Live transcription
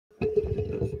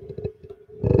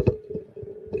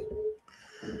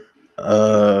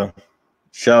Uh,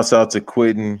 Shouts out to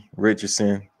Quentin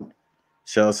Richardson.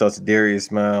 Shouts out to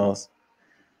Darius Miles.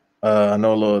 I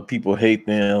know a lot of people hate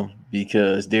them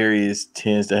because Darius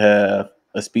tends to have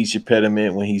a speech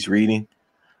impediment when he's reading.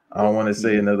 I don't want to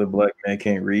say another black man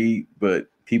can't read, but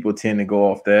people tend to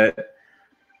go off that.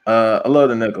 I love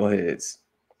the knuckleheads,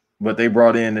 but they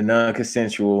brought in the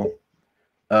non-consensual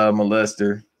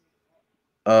molester,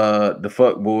 the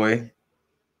fuck boy.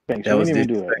 Thanks. That We was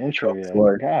didn't even do an disrespectful. intro yet.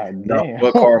 Sorry. God No, damn.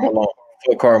 fuck Karl Malone.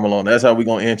 Fuck Karl Malone. That's how we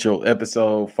gonna intro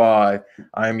episode 5.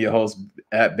 I am your host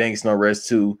at Banks No Rest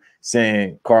 2,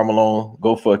 saying Karl Malone,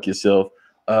 go fuck yourself.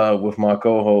 With my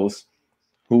co-host,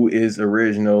 who is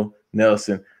original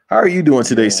Nelson. How are you doing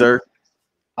today, Yeah. sir?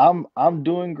 I'm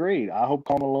doing great. I hope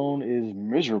Karl Malone is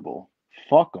miserable.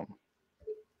 Fuck him.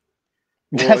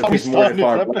 Well, That's how if we it's more start than this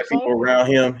 5 black episode. people around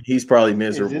him, he's probably Is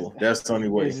this miserable. That's the only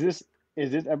way. is this is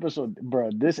this episode, bro?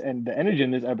 This and the energy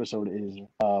in this episode is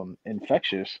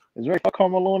infectious. It's very fuck Karl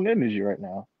Malone energy right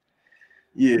now.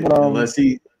 Yeah, But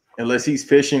unless he's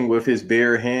fishing with his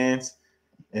bare hands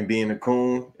and being a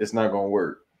coon, it's not gonna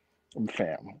work.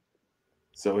 fam,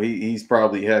 So he's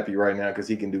probably happy right now because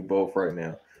he can do both right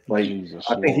now. Like Jesus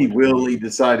I think he Lord. willingly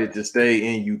decided to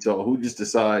stay in Utah. Who just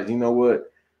decides, you know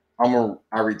what?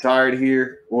 I retired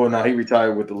here. Well, no, he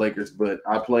retired with the Lakers, but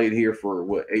I played here for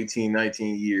what 18,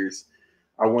 19 years.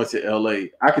 I went to LA.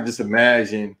 I could just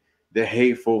imagine the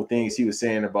hateful things he was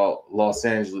saying about Los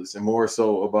Angeles and more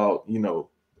so about,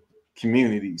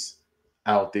 communities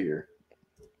out there.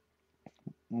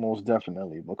 Most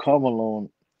definitely. But Karl Malone,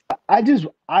 I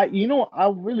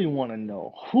really want to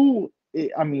know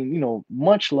I mean,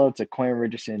 much love to Quinn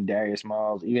Richardson, Darius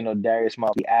Miles, even though Darius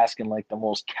Miles be asking like the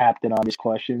most captain obvious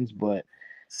questions, but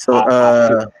So I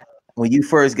feel when you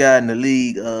first got in the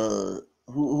league, who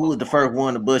was the first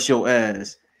one to bust your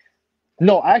ass?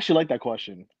 no, I actually like that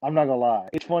question. I'm not gonna lie.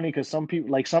 It's funny because some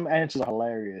people like some answers are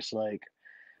hilarious. Like,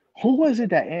 who was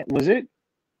it was it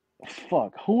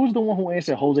fuck, who was the one who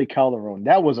answered Jose Calderon?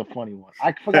 That was a funny one.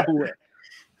 I forgot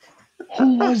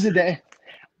who was it that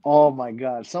oh my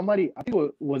god. Somebody I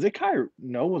think was it Kyrie?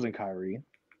 No, it wasn't Kyrie.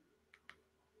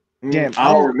 Damn,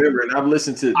 I don't remember, and I've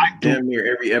listened to I do. damn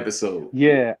near every episode.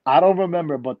 Yeah, I don't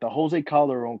remember, but the Jose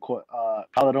Calderon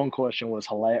question was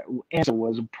hilarious. Answer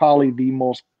was probably the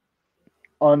most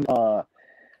un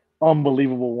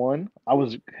unbelievable one. I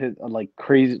was like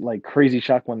crazy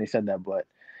shocked when they said that, but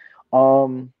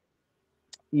um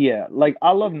yeah, like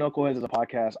I love Knuckleheads as a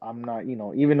podcast. I'm not,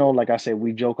 even though like I said,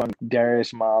 we joke on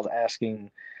Darius Miles asking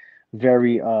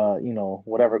very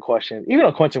whatever question. Even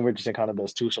though Quentin Richardson kind of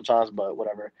does too sometimes, but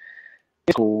whatever.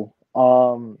 It's cool.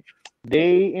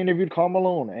 They interviewed Karl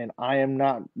Malone, and I am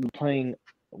not playing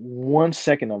 1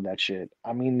 second of that shit.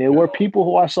 I mean, there were people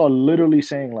who I saw literally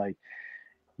saying like,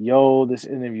 "Yo, this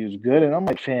interview is good," and I'm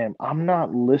like, "Fam, I'm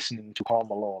not listening to Karl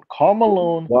Malone." Karl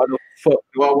Malone, Why the fuck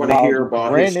do I want to while hear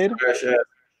about his granted, trash ass,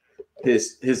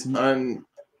 his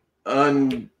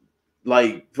un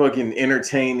like fucking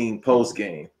entertaining post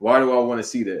game? Why do I want to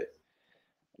see that?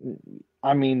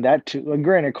 I mean that too.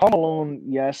 Granted, Karl Malone,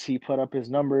 yes, he put up his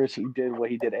numbers. He did what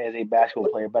he did as a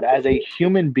basketball player, but as a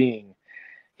human being,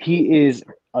 he is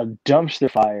a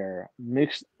dumpster fire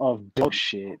mix of dog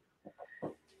shit.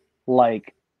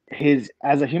 Like his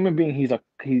as a human being, he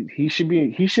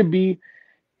should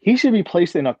be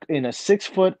placed in a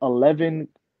 6'11"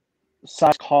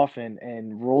 size coffin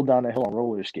and rolled down a hill on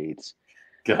roller skates.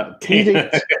 God He's damn.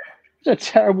 a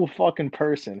terrible fucking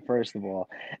person, first of all,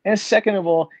 and second of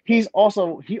all, he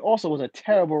also was a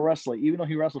terrible wrestler, even though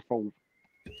he wrestled for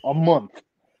a month.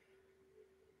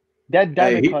 That Hey,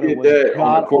 diamond he cutter did was that on the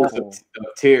god course of awful.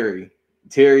 Terry.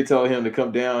 Terry told him to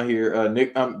come down here.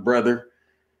 Nick, brother,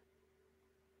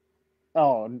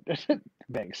 Oh,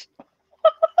 thanks.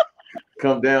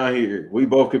 come down here. We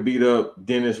both could beat up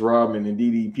Dennis Rodman and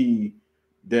DDP.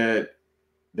 That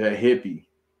hippie.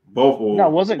 Now, Both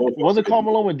was it of them.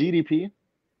 Carmelo with DDP?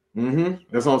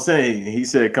 That's what I'm saying. He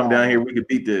said, "Come down here. Oh, We could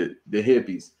beat the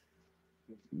hippies."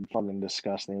 fucking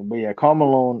disgusting. But yeah,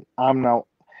 Carmelo, I'm not.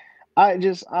 I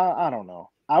don't know.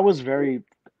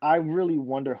 I really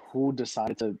wonder who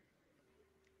decided to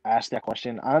ask that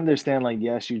question. I understand, like,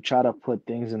 yes, you try to put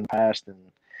things in the past, and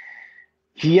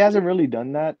he hasn't really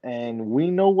done that, and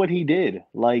we know what he did.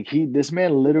 Like, this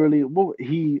man literally,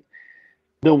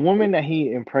 the woman that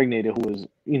he impregnated, who was,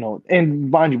 and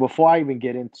mind you, before I even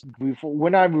get into, we're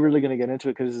not really going to get into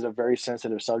it because this is a very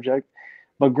sensitive subject.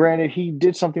 But granted, he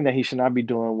did something that he should not be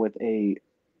doing with a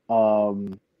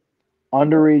um,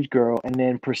 underage girl, and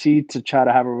then proceed to try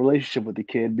to have a relationship with the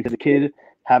kid because the kid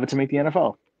happened to make the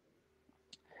NFL.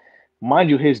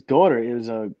 Mind you, his daughter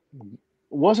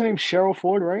wasn't named Cheryl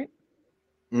Ford, right?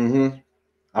 Mm-hmm.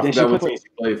 I Then she forgot played what for team she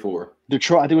played for.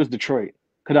 Detroit. I think it was Detroit.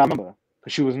 Cause I remember,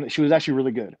 cause she was actually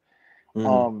really good.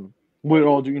 Mm-hmm. With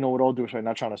all with all due respect,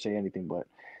 not trying to say anything, but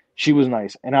she was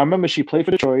nice. And I remember she played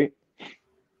for Detroit,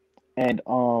 and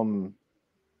I don't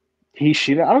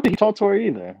think he talked to her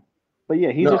either. But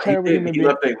yeah, he's No, a he terrible did. human He being.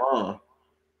 left their mom.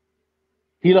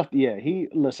 He left. Yeah, he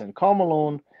listen. Karl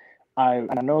Malone. I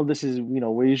know this is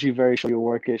we're usually very show your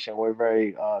workish and we're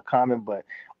very common, but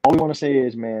all we want to say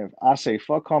is, man, I say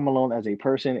fuck Karl Malone as a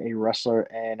person, a wrestler,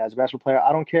 and as a basketball player.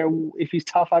 I don't care if he's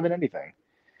top five in anything.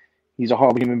 He's a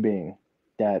horrible human being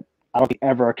that I don't think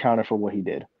ever accounted for what he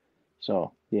did.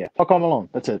 So yeah, fuck Karl Malone.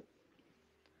 That's it.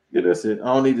 Yeah, that's it. I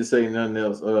don't need to say nothing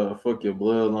else. Fuck your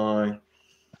bloodline,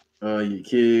 your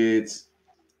kids,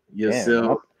 Damn,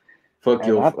 yourself. Fuck and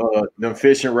your I them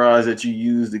fishing rods that you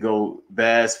use to go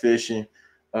bass fishing.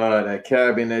 That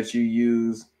cabin that you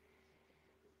use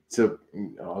to.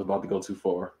 I was about to go too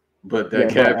far, but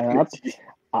that yeah, but cabin.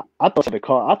 and I thought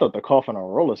the cough on a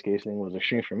roller skates thing was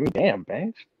extreme for me. Damn,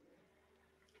 Banks.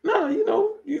 No,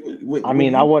 I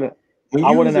mean, when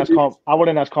you was a bitch. I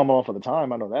wouldn't ask Carmelo for the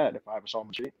time. I know that if I ever saw him in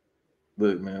the street.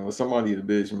 Look, man, when somebody a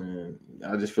bitch, man,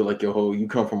 I just feel like you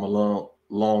come from a long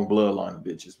bloodline of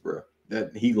bitches, bro.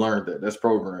 That he learned that. That's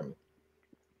programming.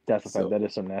 That's a fact.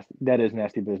 So That is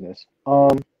nasty business. All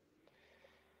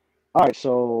right,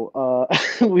 so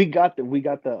we got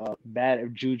the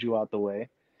bad juju out the way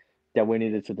that we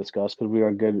needed to discuss because we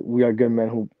are good men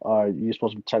who are you're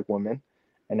supposed to protect women,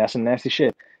 and that's some nasty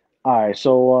shit. All right,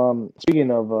 so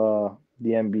speaking of the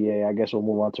NBA, I guess we'll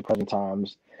move on to present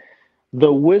times.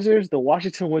 The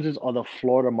Washington Wizards are the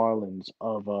Florida Marlins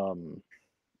of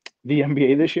the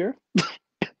NBA this year.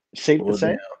 Safe to well,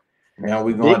 damn. say. Now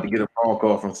we're gonna have They to get a phone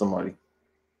call from somebody.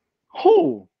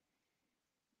 who?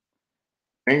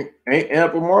 Ain't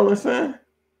Amp a Marlins fan?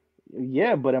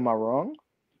 Yeah, but am I wrong?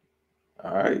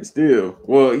 All right, still.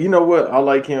 Well, you know what? I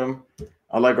like him.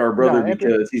 I like our brother Nah,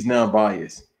 Anthony. because he's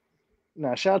non-biased.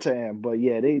 Nah, shout out to Am, but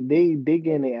yeah, they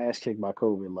getting their ass kicked by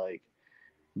COVID. Like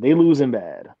they losing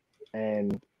bad,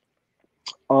 and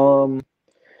um,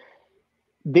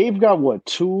 they've got what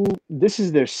two? This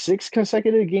is their sixth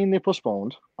consecutive game they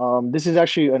postponed. This is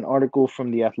actually an article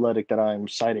from the Athletic that I'm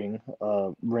citing,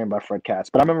 ran by Fred Katz.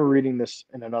 But I remember reading this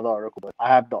in another article, but I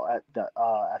have the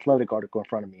Athletic article in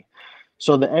front of me.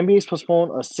 So the NBA's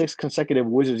postponed a sixth consecutive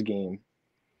Wizards game,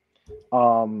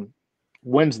 um,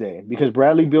 Wednesday because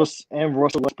Bradley Beal and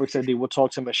Russell Westbrook said they would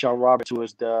talk to Michelle Roberts, who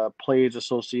is the Players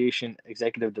Association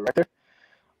executive director,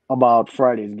 about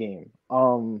Friday's game.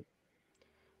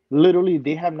 Literally,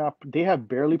 they have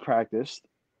barely practiced.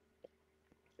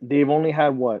 They've only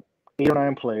had what 8 or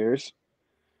 9 players.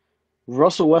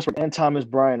 Russell Westbrook and Thomas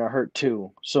Bryant are hurt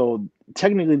too. So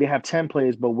technically, they have 10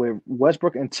 players, but with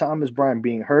Westbrook and Thomas Bryant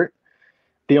being hurt,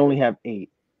 they only have 8.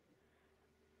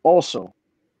 Also,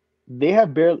 they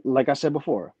have barely, like I said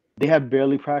before, they have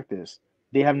barely practiced.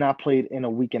 They have not played in a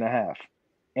week and a half.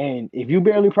 And if you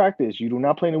barely practice, you do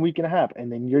not play in a week and a half,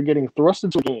 and then you're getting thrust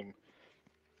into a game,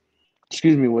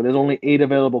 where there's only 8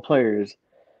 available players,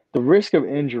 the risk of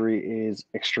injury is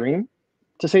extreme,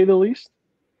 to say the least.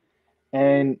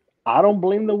 And I don't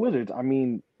blame the Wizards. I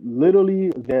mean, literally,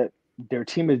 that their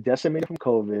team is decimated from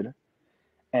COVID.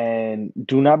 And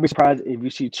do not be surprised if you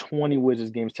see 20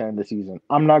 Wizards games 10 this season.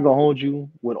 I'm not gonna hold you.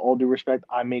 With all due respect,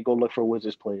 I may go look for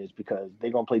Wizards players because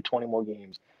they're gonna play 20 more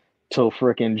games till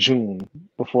freaking June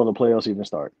before the playoffs even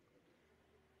start.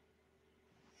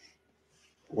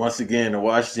 Once again, the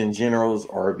Washington Generals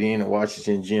are being the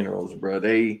Washington Generals, bro.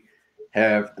 They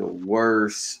have the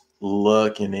worst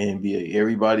luck in the NBA.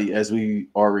 Everybody, as we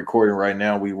are recording right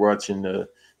now, we're watching the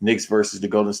Knicks versus the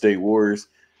Golden State Warriors.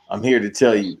 I'm here to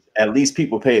tell you, at least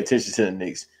people pay attention to the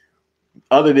Knicks.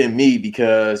 Other than me,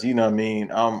 because you know what I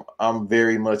mean, I'm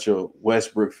very much a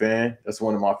Westbrook fan. That's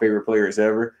one of my favorite players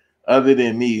ever. Other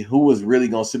than me, who was really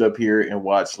gonna sit up here and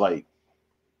watch like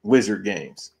Wizard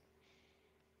games?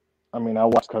 I mean, I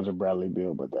watched because of Bradley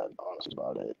Beal, but that's honestly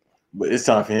about it. But it's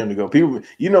time for him to go. People,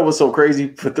 you know what's so crazy?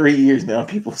 For 3 years now,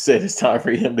 people said it's time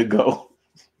for him to go.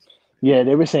 Yeah,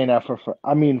 they were saying that for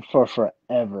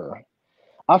forever.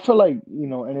 I feel like,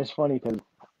 and it's funny because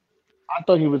I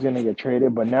thought he was gonna get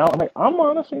traded, but now I'm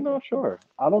honestly not sure.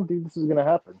 I don't think this is gonna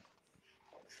happen.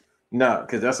 Nah,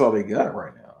 because that's all they got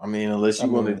right now. I mean, unless I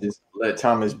you want to mean, just let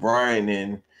Thomas Bryant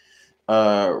and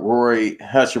Roy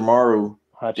Hachimura.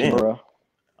 Damn, Hachimura.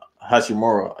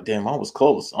 Hachimura. Damn, I was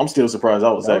close. I'm still surprised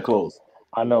I was That that was close.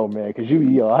 I know, man, because I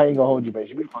ain't gonna hold you, man.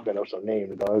 You be fucking up some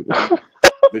names, dog.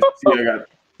 But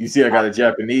you see, I got a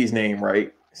Japanese name,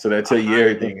 right? So that tell you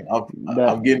everything. that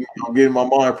I'm getting my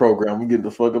mind program. I'm getting the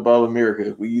fuck up out of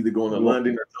America. We either going to you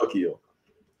London or Tokyo.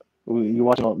 You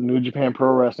watching New Japan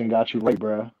Pro Wrestling got you right,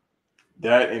 bro.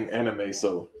 That and anime,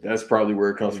 so that's probably where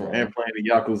it comes Hey, from. And man. playing the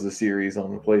Yakuza series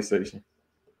on the PlayStation.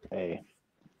 Hey,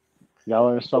 y'all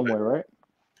learn somewhere, right?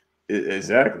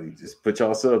 Exactly. Just put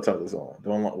y'all subtitles on.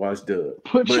 Don't watch dub.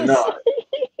 Put But your. no,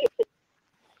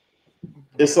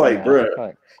 it's Hey, like, man, that's bruh, a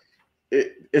fact.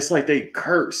 it's like they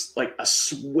curse. Like, I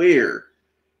swear,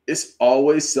 it's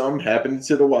always something happening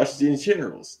to the Washington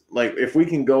Generals. Like, if we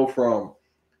can go from,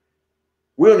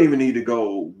 we don't even need to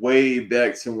go way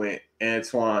back to when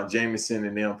Antoine Jameson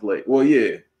and them played. Well,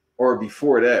 yeah, or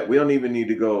before that. We don't even need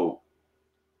to go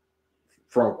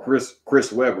from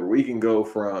Chris Webber. We can go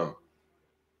from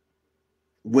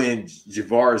when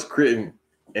Javaris Critton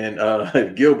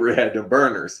and Gilbert had the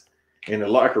burners in the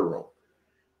locker room.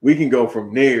 We can go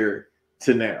from there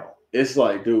to now. It's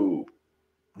like, dude,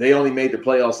 they only made the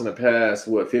playoffs in the past,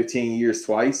 15 years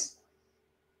twice?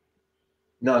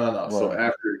 No. So Right.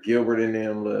 after Gilbert and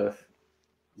them left,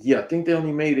 yeah, I think they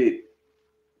only made it.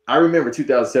 I remember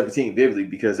 2017 vividly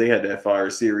because they had that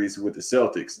fire series with the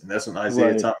Celtics, and that's when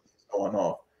Isaiah Right. Thomas was going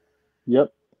off.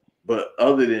 Yep. But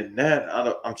other than that,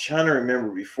 I'm trying to remember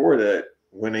before that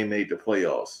when they made the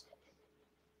playoffs.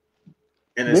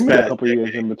 In They this made a past couple years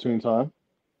decade. in between time.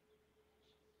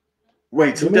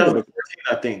 Wait, They made it. 2014,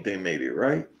 I think they made it,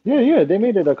 right? Yeah. They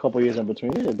made it a couple years in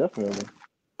between. Yeah, definitely.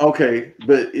 Okay,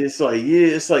 but it's like, yeah,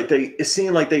 it's like it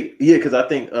seemed like because I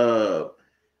think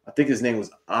his name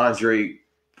was Andre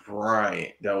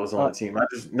Bryant that was on Uh, the team. I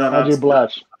just no, Andre not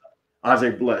Blatch.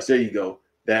 Andre Blush. There you go.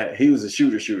 That he was a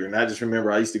shooter, and I just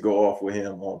remember I used to go off with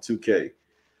him on 2K.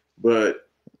 But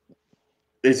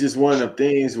it's just one of them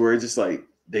things where it's just like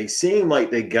they seem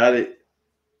like they got it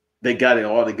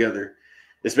all together,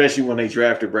 especially when they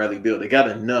drafted Bradley Beal. They got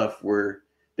enough where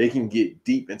they can get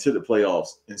deep into the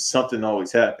playoffs, and something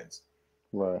always happens.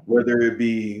 Right. Whether it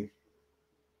be,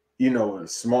 a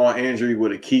small injury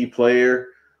with a key player,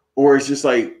 or it's just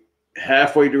like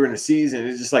halfway during the season,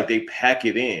 it's just like they pack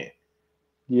it in.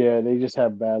 Yeah, they just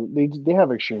have bad. They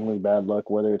have extremely bad luck,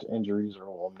 whether it's injuries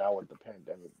or now with the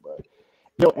pandemic.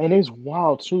 But and it's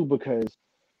wild too because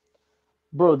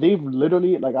bro, they've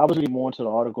literally like I was reading more into the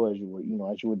article as you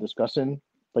were discussing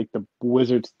like the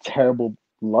Wizards' terrible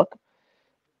luck.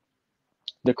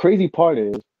 The crazy part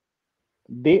is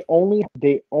they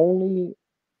haven't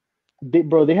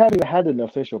even had an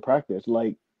official practice.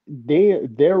 Like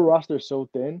their roster so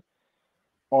thin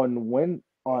on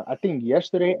I think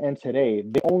yesterday and today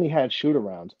they only had shoot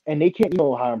arounds and they can't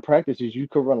how in practices you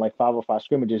could run like 5-on-5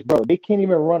 scrimmages, bro. They can't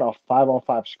even run a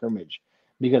 5-on-5 scrimmage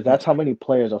because that's how many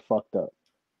players are fucked up.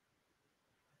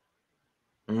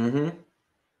 Mm-hmm.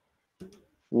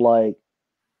 Like,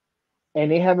 and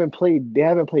they haven't played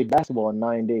basketball in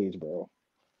 9 days, bro.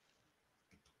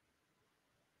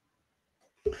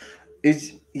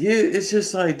 It's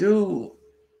just like, dude,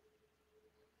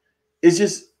 it's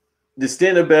just the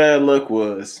stand of bad luck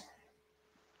was,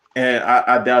 and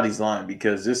I doubt he's lying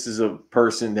because this is a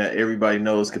person that everybody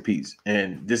knows competes,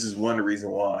 and this is one of the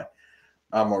reasons why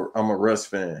I'm a Russ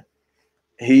fan.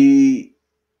 He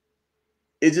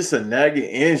It's just a nagging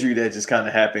injury that just kind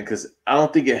of happened because I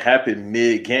don't think it happened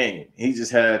mid game. He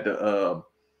just had the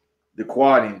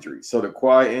quad injury, so the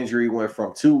quad injury went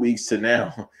from 2 weeks to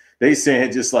now they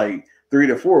saying just like 3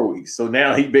 to 4 weeks. So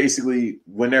now he basically,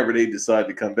 whenever they decide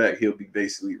to come back, he'll be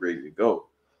basically ready to go.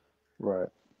 Right.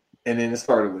 And then it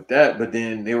started with that, but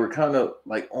then they were kind of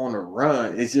like on a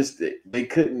run. It's just that they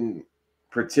couldn't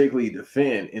particularly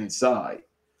defend inside.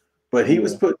 But he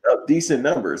was Yeah. putting up decent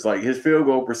numbers. Like his field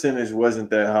goal percentage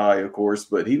wasn't that high, of course,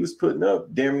 but he was putting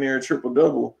up damn near a triple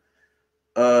double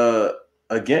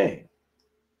a game.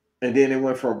 And then it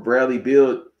went from Bradley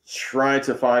Beal trying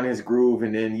to find his groove,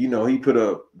 and then he put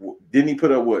up. Didn't he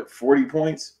put up what 40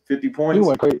 points, 50 He points?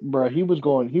 went crazy, bro. He was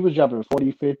dropping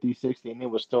 40, 50, 60, and it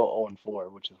was still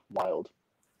 0-4, which is wild.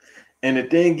 And the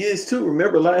thing is, too,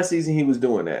 remember last season he was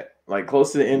doing that. Like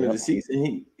close to the end of the Yep.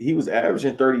 season, he was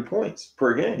averaging 30 points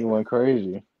per He game. went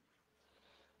crazy.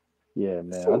 Yeah,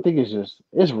 man. I So think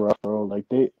it's rough, bro.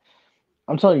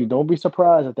 I'm telling you, don't be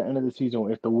surprised at the end of the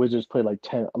season if the Wizards play like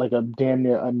a damn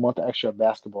near a month extra of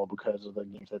basketball because of the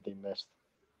games that they missed.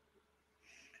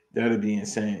 that'd be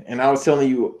insane. And I was telling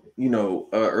you,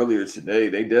 earlier today,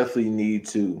 they definitely need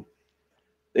to.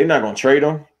 They're not going to trade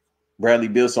him, Bradley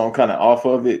Beal, so I'm kind of off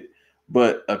of it.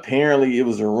 But apparently, it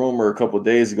was a rumor a couple of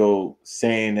days ago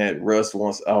saying that Russ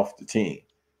wants off the team.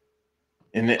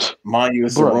 And that, mind you,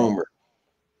 it's a Bro, rumor.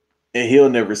 And he'll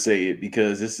never say it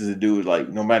because this is a dude, like,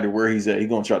 no matter where he's at, he's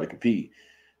going to try to compete.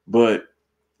 But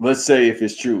let's say if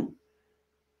it's true,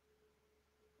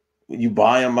 you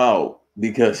buy him out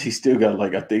because he still got,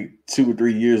 like, I think 2 or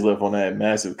 3 years left on that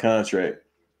massive contract.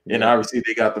 And obviously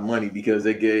they got the money because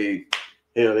they gave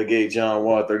John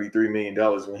Wall $33 million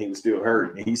when he was still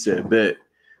hurt. And he said, bet,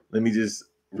 let me just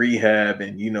rehab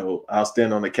and, I'll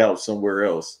stand on the couch somewhere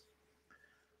else.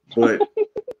 But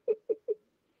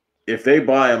if they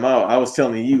buy him out, I was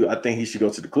telling you, I think he should go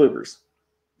to the Clippers.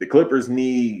 The Clippers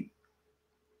need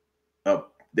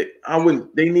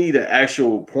they need an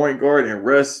actual point guard, and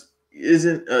Russ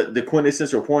isn't the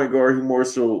quintessential point guard. He's more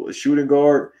so a shooting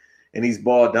guard, and he's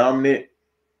ball dominant.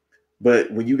 But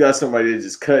when you got somebody that's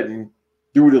just cutting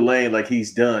through the lane like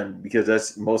he's done, because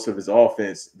that's most of his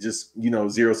offense, just 0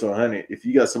 to 100. If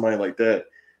you got somebody like that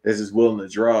that's just willing to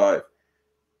drive,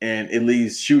 and it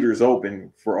leaves shooters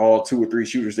open for all 2 or 3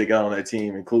 shooters they got on that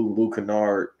team, including Luke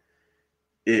Kennard,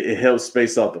 it helps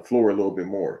space out the floor a little bit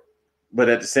more. But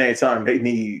at the same time, they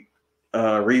need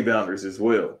rebounders as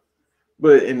well.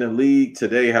 But in the league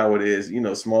today, how it is,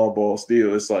 small ball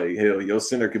still, it's like, hell, your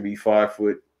center could be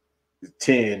 5'10",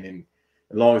 and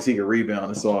as long as he can rebound,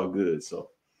 it's all good. So,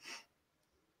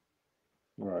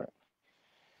 right.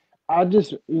 I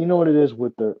just, what it is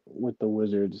with the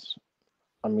Wizards.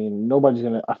 I mean, I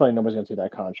feel like nobody's gonna take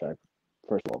that contract,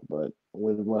 first of all. But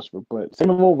with Westbrook, but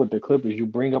same with the Clippers, you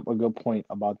bring up a good point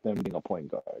about them being a point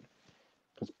guard.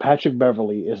 Because Patrick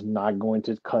Beverly is not going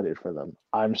to cut it for them.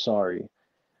 I'm sorry.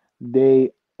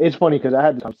 It's funny because I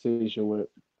had this conversation with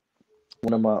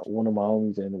one of my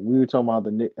homies, and we were talking about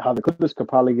how the Clippers could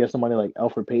probably get somebody like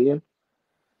Elfrid Payton,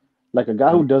 like a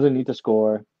guy who doesn't need to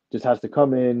score, just has to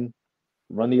come in,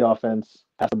 run the offense,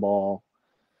 pass the ball.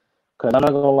 Because I'm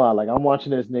not gonna lie, like I'm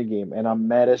watching this Knicks game, and I'm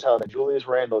mad as hell that Julius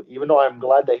Randle, even though I'm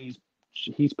glad that he's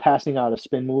passing out of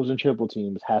spin moves and triple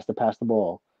teams, has to pass the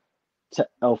ball to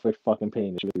Elfrid fucking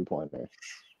Payton, the 3-pointer.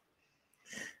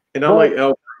 And I like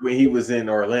Elfrid when he was in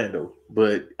Orlando,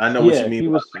 but I know what you mean. He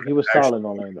was solid in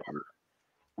Orlando.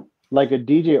 Like a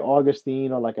DJ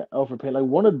Augustine or like an Elfrid Payton, like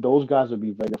one of those guys would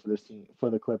be very good for this team, for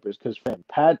the Clippers. Because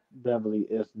Pat Beverly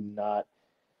is not.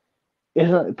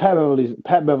 Pat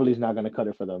Beverly's not going to cut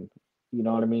it for them. You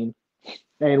know what I mean?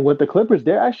 And with the Clippers,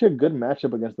 they're actually a good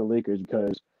matchup against the Lakers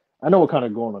because I know we're kind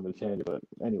of going on the tangent, but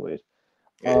anyways,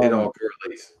 it all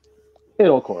correlates. It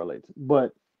all correlates,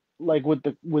 but like with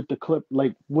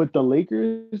the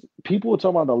Lakers, people were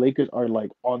talking about the Lakers are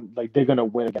like they're gonna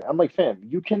win again. I'm like, fam,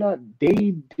 you cannot.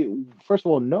 First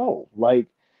of all, no. Like,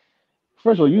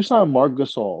 first of all, you signed Marc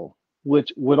Gasol,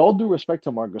 which, with all due respect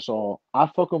to Marc Gasol, I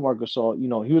fuck with Marc Gasol.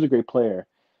 He was a great player,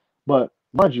 but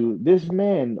mind you, this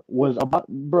man was about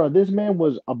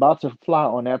to fly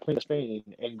on that plane to Spain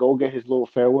and go get his little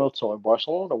farewell tour in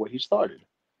Barcelona where he started.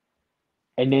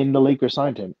 And then the Lakers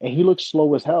signed him, and he looks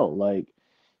slow as hell. Like,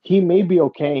 he may be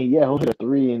okay. Yeah, he'll hit a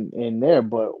 3 in there,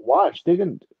 but watch,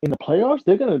 in the playoffs,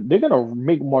 they're gonna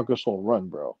make Marc Gasol run,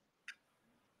 bro.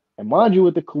 And mind you,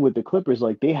 with the Clippers,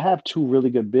 like they have 2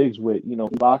 really good bigs with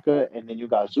Ibaka, and then you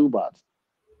got Zubac.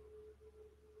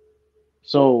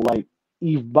 So like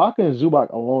Ibaka and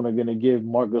Zubac alone are gonna give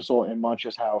Marc Gasol and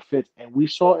Montrezl Harrell fits, and we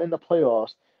saw in the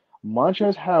playoffs,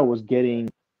 Montrezl Harrell was getting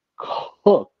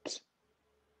cooked.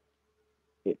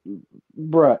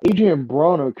 Bruh, Adrian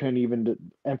Bronner couldn't even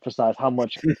emphasize how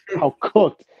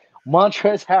cooked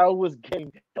Montrezl Harrell was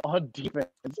getting on defense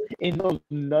in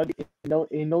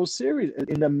those series,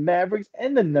 in the Mavericks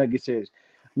and the Nuggets series.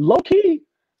 Low key,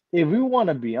 if we want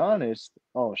to be honest,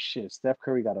 oh shit, Steph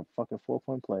Curry got a fucking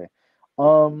 4-point play.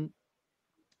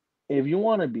 If we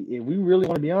really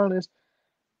want to be honest,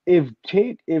 if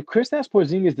Kristaps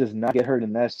Porzingis does not get hurt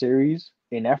in that series,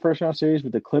 in that first round series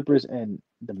with the Clippers and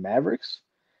the Mavericks,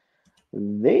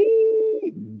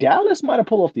 Dallas might have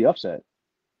pulled off the upset.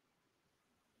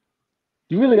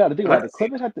 You really got to think about it.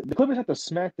 The Clippers have to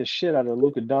smack the shit out of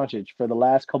Luka Doncic for the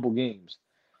last couple games.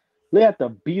 They had to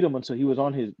beat him until he was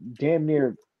on his damn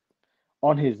near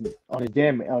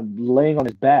laying on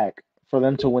his back for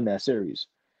them to win that series.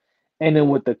 And then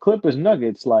with the Clippers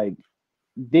Nuggets, like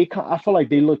I feel like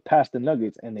they looked past the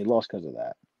Nuggets and they lost because of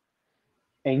that.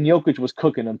 And Jokic was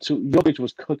cooking them too. Jokic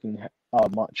was cooking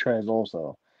Trez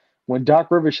also. When Doc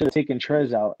Rivers should have taken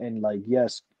Trez out, and like,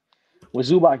 yes, with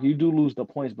Zubac, you do lose the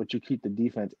points, but you keep the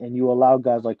defense, and you allow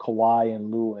guys like Kawhi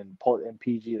and Lou and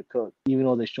PG to cook, even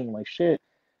though they're shooting like shit.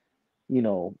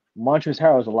 Montrezl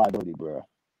Harrell is a liability, bro.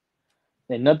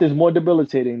 And nothing's more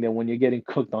debilitating than when you're getting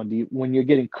cooked on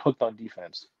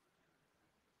defense.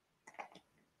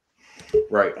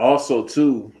 Right. Also,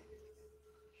 too,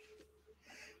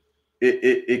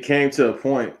 it came to a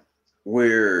point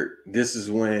where this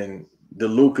is when the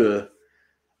Luka,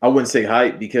 I wouldn't say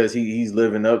hype because he's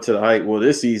living up to the hype. Well,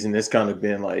 this season it's kind of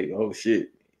been like, oh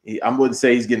shit. I wouldn't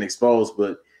say he's getting exposed,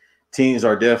 but teams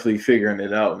are definitely figuring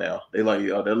it out now. They like,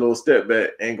 that little step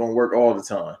back ain't gonna work all the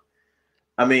time.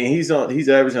 I mean, he's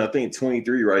averaging, I think,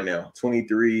 23 right now.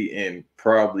 23 and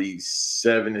probably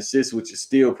 7 assists, which is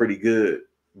still pretty good.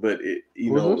 But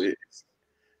Who's this? it's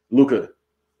Luka.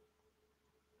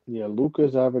 Yeah,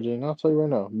 Luka's averaging. I'll tell you right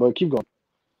now. But keep going.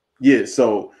 Yeah,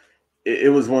 so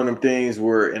it was one of them things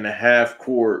where in a half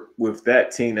court with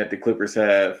that team that the Clippers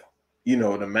have, the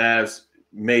Mavs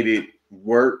made it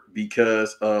work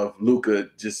because of Luka.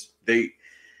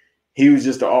 He was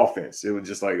just the offense. It was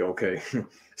just like, okay,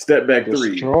 step back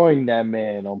three, Destroying that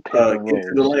man on pick and get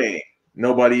to the rolls. lane.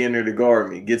 Nobody entered to guard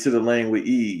me. Get to the lane with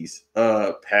ease.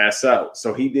 Pass out.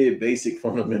 So he did basic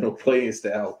fundamental playing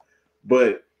style,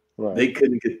 but Right.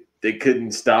 they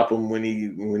couldn't stop him when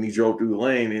he drove through the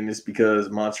lane, and it's because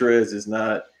Montrez is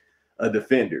not a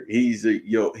defender. He's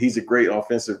a great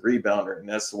offensive rebounder, and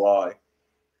that's why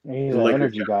He's the an Lakers.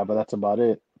 energy guy, but that's about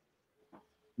it.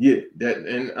 Yeah,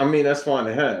 and I mean that's fine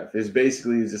to have. It's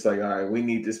basically just like, all right, we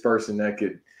need this person that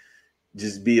could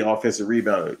just be offensive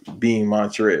rebounder, being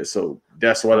Montrez. So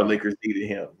that's why the Lakers needed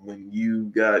him. When you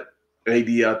got AD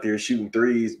out there shooting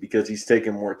threes because he's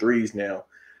taking more threes now,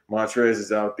 Montrez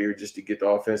is out there just to get the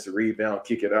offensive rebound,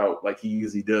 kick it out like he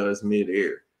usually does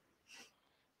mid-air.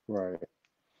 Right.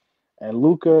 And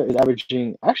Luka is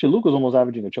averaging. Actually, Luka's almost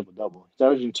averaging a triple double. He's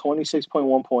averaging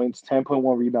 26.1 points,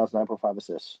 10.1 rebounds, 9.5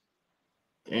 assists.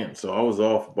 Damn. So I was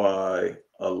off by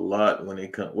a lot when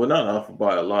it come. Well, not off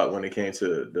by a lot when it came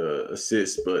to the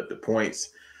assists, but the points,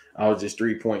 I was just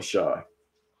 3 points shy.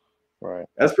 Right.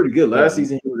 That's pretty good. Last Yeah.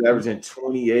 season he was averaging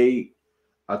 28.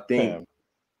 I think. Damn.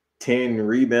 10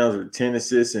 rebounds or 10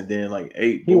 assists and then like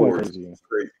 8 He went boards.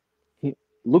 crazy.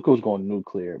 Luka was going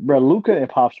nuclear. Bro, Luka and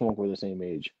Pop Smoke were the same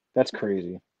age. That's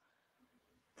crazy.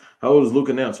 How old is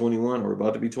Luka now? 21 or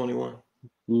about to be 21?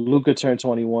 Luka turned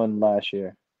 21 last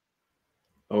year.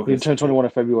 Okay. He turned 21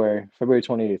 in February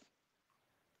 28th.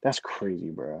 That's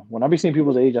crazy, bro. When I be seeing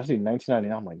people's age, I see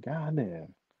 1999. I'm like, God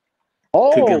damn.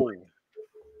 Oh,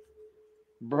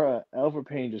 bruh, Elfrid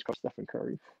Payne just caught Stephen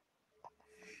Curry.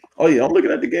 Oh yeah, I'm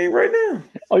looking at the game right now.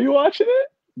 Are you watching it?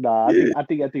 Nah, Yeah. I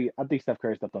think Steph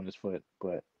Curry stepped on his foot,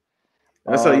 but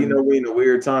That's how you know we in a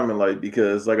weird time in life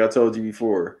because like I told you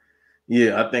before,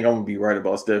 yeah, I think I'm gonna be right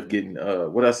about Steph getting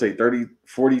what I say 30,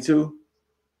 42,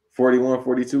 41,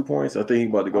 42 points. I think he's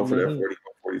about to go for that 41,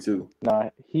 42. Nah,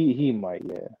 he might,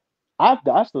 yeah. I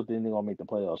still think they're gonna make the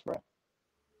playoffs, bro.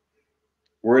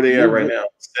 Where are they at right now?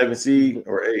 7th seed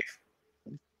or 8th?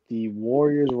 The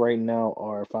Warriors right now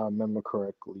are, if I remember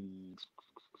correctly.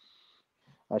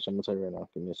 Actually, I'm gonna tell you right now.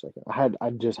 Give me a second. I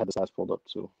just had the stats pulled up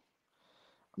too.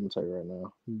 I'm gonna tell you right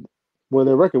now. Well,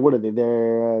 their record, what are they?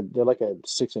 They're like at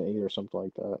 6-8 or something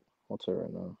like that. I'll tell you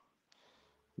right now.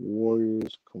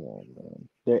 Warriors, come on, man.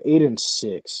 They're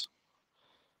 8-6.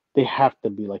 They have to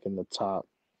be like in the top.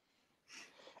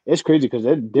 It's crazy because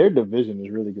their division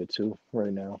is really good too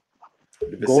right now.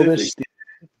 Golden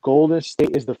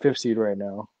State is the 5th seed right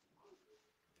now.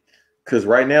 Because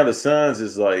right now the Suns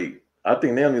is like, I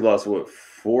think they only lost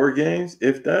 4 games,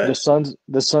 if that. The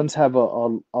Suns have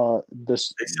the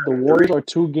Warriors are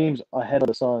 2 games ahead of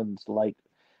the Suns. Like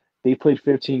they played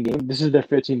 15 games. This is their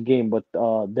 15th game, but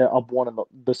they're up one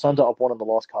the Suns are up one in the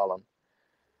loss column.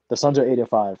 The Suns are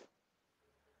 8-5.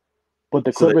 But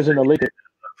the Clippers and the Lakers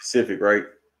Pacific, right?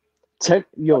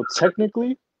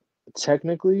 Technically,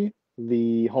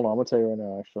 hold on, I'm gonna tell you right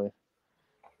now. Actually,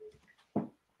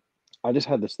 I just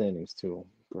had the standings too,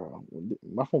 bro.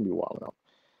 My phone be wilding out.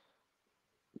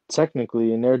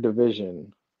 Technically, in their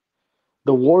division,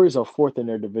 the Warriors are 4th in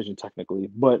their division technically,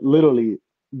 but literally,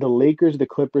 the Lakers, the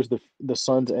Clippers, the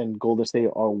Suns, and Golden State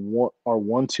are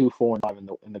 1, 2, 4, and 5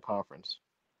 in the conference.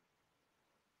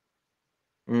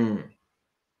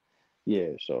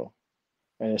 Yeah, so.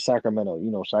 And it's Sacramento,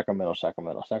 Sacramento's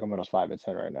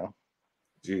 5-10 right now.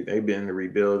 Gee, they've been in the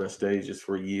rebuilding stages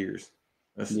for years.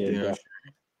 That's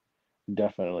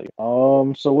definitely.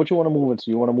 So what you want to move into?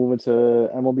 You want to move into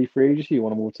MLB free agency? You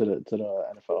want to move to the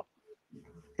NFL?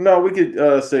 No, we could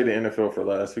say the NFL for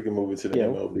last. We can move into the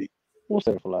MLB. We'll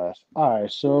say it for last. All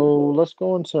right, so let's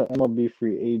go into MLB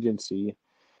free agency.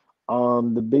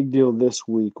 The big deal this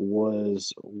week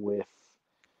was with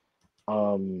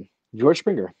George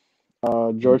Springer.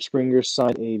 George Springer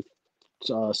signed a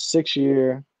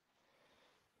 6-year,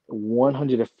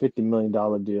 $150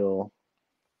 million deal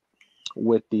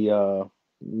with the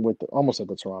almost at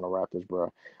the Toronto Raptors,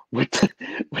 bro. With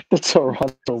the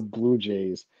Toronto Blue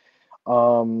Jays.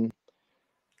 Let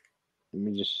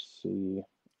me just see.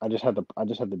 I just had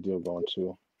the deal going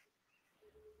too.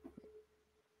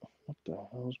 What the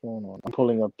hell is going on? I'm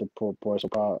pulling up the report, so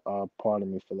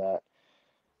pardon me for that.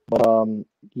 But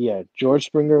yeah, George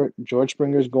Springer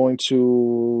is going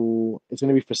to It's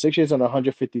going to be for 6 years and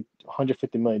 $150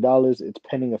 million. It's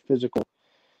pending a physical.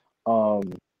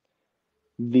 Um,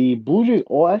 the Blue Jays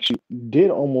actually did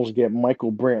almost get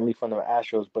Michael Brantley from the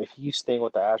Astros, but he's staying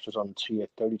with the Astros on a 2-year,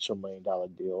 $32 million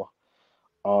deal.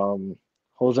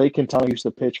 Jose Quintana used to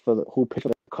who pitched for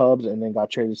the Cubs and then got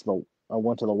traded to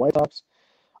went to the White Sox.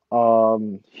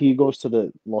 He goes to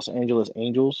the Los Angeles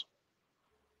Angels.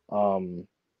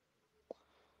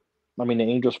 I mean, the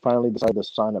Angels finally decided to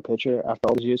sign a pitcher after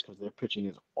all these years because their pitching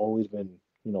has always been,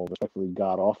 respectfully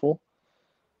god awful.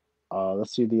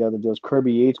 Let's see the other deals.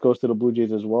 Kirby Yates goes to the Blue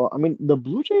Jays as well. I mean, the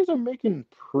Blue Jays are making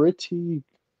pretty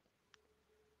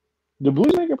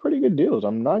good deals.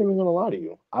 I'm not even gonna lie to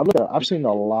you. I've seen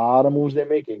a lot of moves they're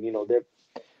making. Their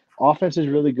offense is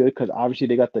really good because obviously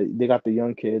they got the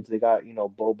young kids. They got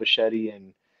Bo Bichetti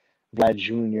and Vlad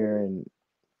Jr. and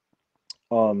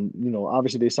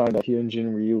obviously they signed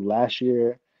Hyunjin Ryu last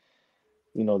year.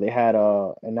 They had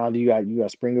and now you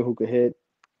got Springer who could hit.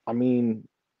 I mean,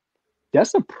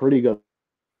 that's a pretty good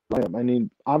lineup. I mean,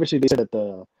 obviously they said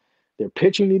that their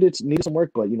pitching needed some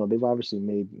work, but they've obviously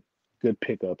made good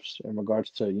pickups in regards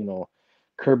to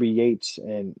Kirby Yates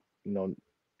and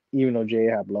even though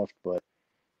J-Hab left, but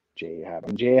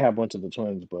J-Hab went to the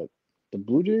Twins, but the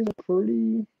Blue Jays are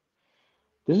pretty.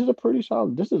 This is a pretty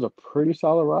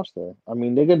solid roster. I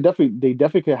mean, they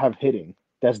definitely could have hitting.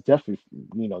 That's definitely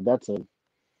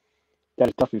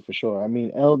that's definitely for sure. I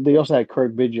mean, they also had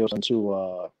Kirk Biggio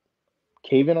into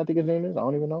Caven, I think his name is. I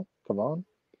don't even know. Come on,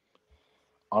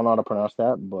 I don't know how to pronounce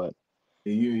that, but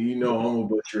I'm a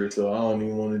butcher, so I don't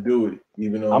even want to do it.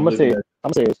 Even though I'm gonna say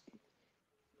it's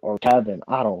or Kevin.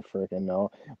 I don't freaking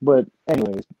know. But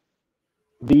anyways,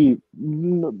 the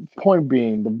point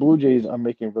being, the Blue Jays are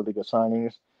making really good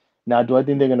signings. Now, do I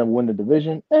think they're going to win the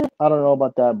division? I don't know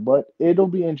about that, but it'll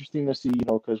be interesting to see,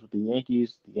 because with the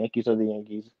Yankees are the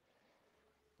Yankees.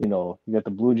 You got the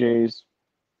Blue Jays,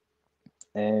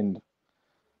 and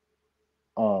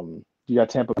you got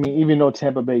Tampa. I mean, even though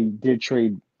Tampa Bay did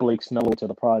trade Blake Snell to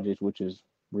the Projects, which is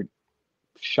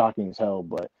shocking as hell,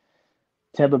 but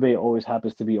Tampa Bay always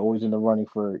happens to be always in the running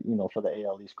for for the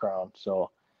AL East crown. So,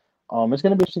 it's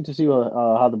going to be interesting to see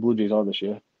how the Blue Jays are this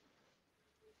year.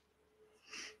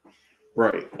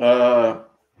 Right.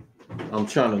 I'm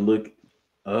trying to look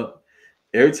up.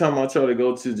 Every time I try to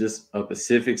go to just a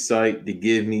specific site to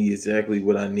give me exactly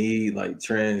what I need, like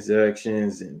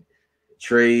transactions and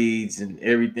trades and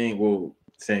everything. Well,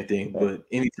 same thing. But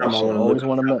anytime I want to look,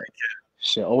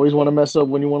 always want to mess up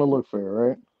when you want to look for it,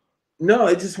 right? No,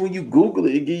 it's just when you Google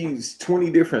it, it gives 20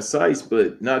 different sites,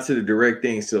 but not to the direct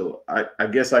thing. So I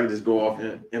guess I could just go off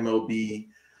MLB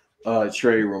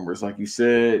trade rumors, like you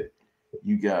said.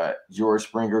 You got George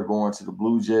Springer going to the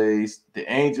Blue Jays.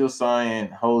 The Angels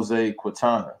signed Jose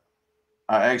Quintana.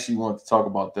 I actually want to talk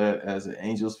about that as an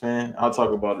Angels fan. I'll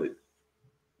talk about it.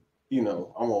 I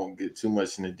won't get too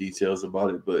much in the details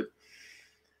about it, but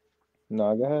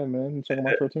no, go ahead, man. You talking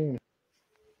about your team?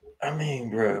 I mean,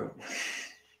 bro,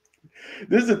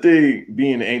 this is the thing.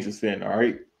 Being an Angels fan, all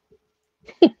right.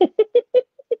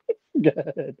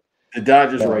 Good. The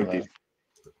Dodgers right there.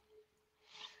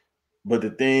 But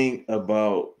the thing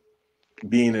about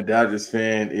being a Dodgers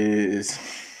fan is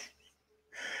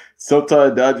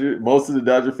sometimes most of the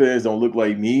Dodger fans don't look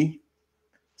like me.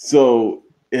 So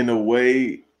in a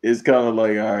way, it's kind of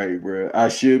like, all right, bro, I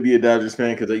should be a Dodgers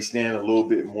fan because they stand a little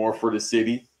bit more for the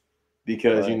city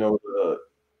because,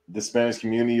 the Spanish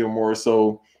community are more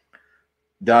so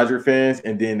Dodger fans,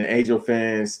 and then the Angel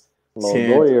fans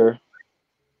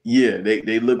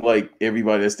they look like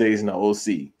everybody that stays in the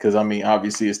OC because, I mean,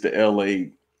 obviously it's the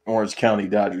LA Orange County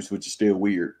Dodgers, which is still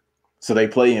weird. So they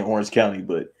play in Orange County,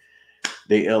 but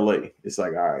they LA. It's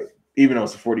like, all right, even though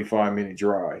it's a 45-minute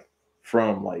drive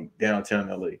from like downtown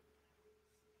LA.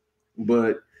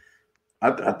 But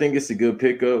I think it's a good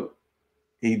pickup.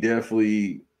 He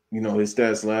definitely, his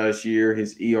stats last year,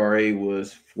 his ERA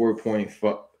was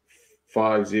 4.50.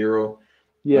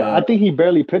 Yeah, I think he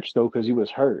barely pitched though because he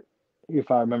was hurt, if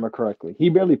I remember correctly. He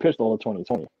barely pitched all of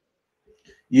 2020.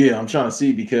 Yeah, I'm trying to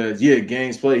see because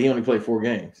games played. He only played 4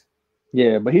 games.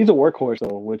 Yeah, but he's a workhorse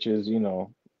though, which is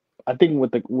I think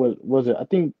was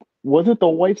it the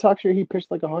White Sox year he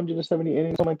pitched like 170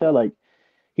 innings, something like that. Like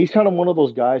he's kind of one of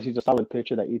those guys. He's a solid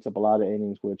pitcher that eats up a lot of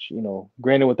innings. Which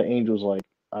granted with the Angels, like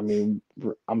I mean,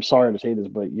 I'm sorry to say this,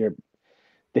 but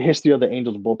the history of the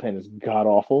Angels bullpen is god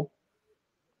awful.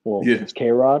 Well, it's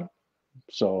K-Rod,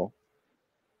 so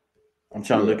I'm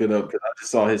trying to look it up because I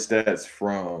just saw his stats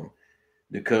from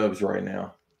the Cubs right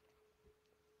now.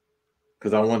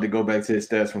 Because I wanted to go back to his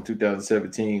stats from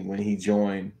 2017 when he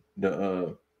joined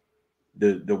the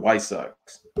White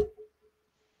Sox.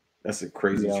 That's a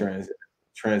crazy transition.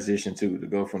 transition to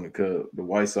go from the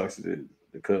White Sox to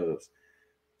the Cubs.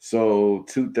 So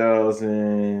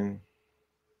 2000,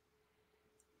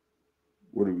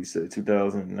 what did we say?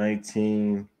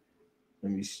 2019.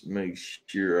 Let me make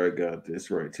sure I got this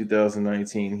right.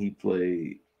 2019, he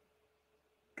played.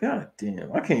 God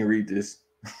damn, I can't read this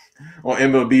on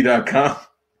MLB.com.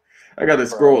 I got to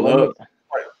scroll Bro, up.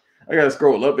 I got to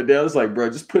scroll up and down. It's like, bro,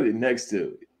 just put it next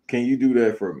to it. Can you do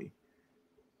that for me?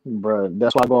 bro,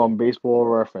 that's why I go on Baseball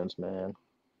Reference, man.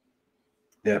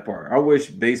 That part. I wish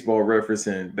Baseball Reference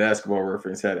and Basketball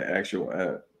Reference had an actual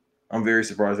app. I'm very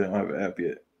surprised they don't have an app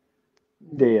yet.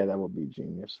 Yeah, that would be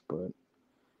genius. But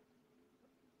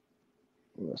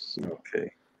let's see.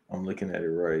 Okay, I'm looking at it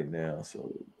right now.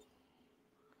 So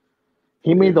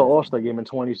He made the yeah, All Star game in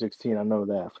 2016. I know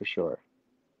that for sure.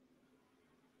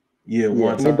 yeah, Yeah,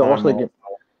 one he made the All time Star game.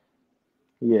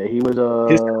 Yeah, he was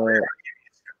his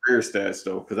career stats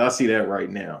though, because I see that right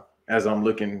now as I'm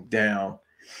looking down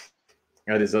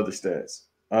at his other stats.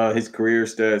 His career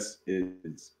stats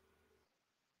is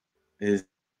his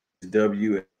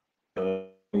W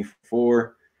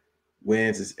 24,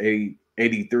 wins is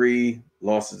 83,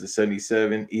 losses is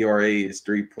 77, ERA is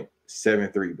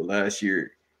 3.73. But last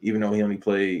year, even though he only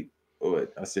played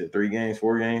what I said, 4 games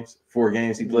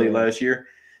he played yeah. last year,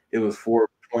 it was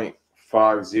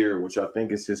 4.50, which I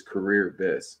think is his career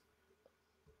best.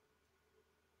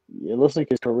 It looks like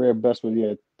his career best was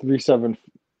 3.7.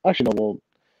 Actually, no. Well,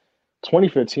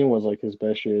 2015 was like his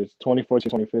best years. 2014,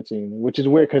 2015, which is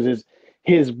weird because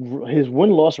his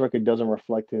win loss record doesn't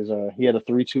reflect his. He had a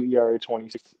 3.2 ERA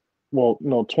 26. Well,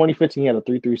 no, 2015 he had a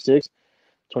 3.36.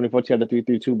 2014 had a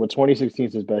 3.32, but 2016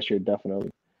 is his best year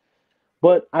definitely.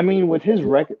 But I mean, with his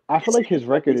record, I feel like his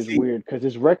record is weird because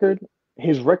his record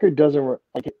doesn't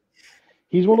like.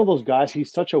 He's one of those guys.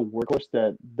 He's such a workhorse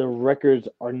that the records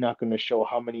are not going to show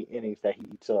how many innings that he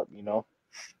eats up. You know.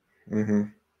 Mm-hmm.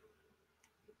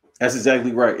 That's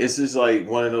exactly right. It's just like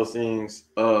one of those things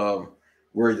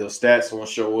where your stats won't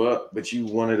show up, but you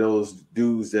one of those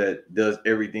dudes that does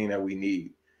everything that we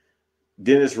need.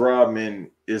 Dennis Rodman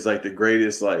is like the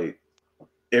greatest, like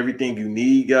everything you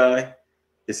need guy,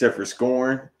 except for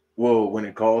scoring. Well, when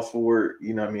it calls for it,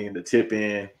 you know what I mean, the tip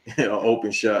in,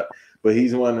 open shot. But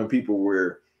he's one of them people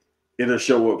where it'll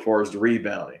show up far as the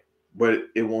rebounding, but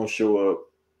it won't show up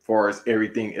far as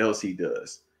everything else he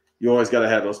does. You always got to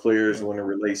have those players when it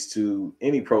relates to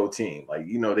any pro team. Like,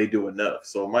 they do enough.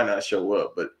 So it might not show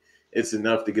up, but it's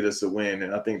enough to get us a win.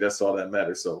 And I think that's all that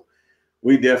matters. So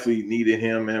we definitely needed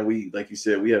him. And we, like you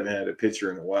said, we haven't had a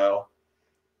pitcher in a while.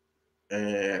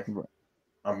 And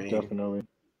I mean, Definitely.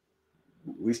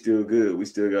 we still good. We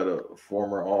still got a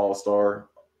former All-Star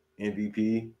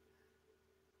MVP.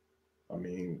 I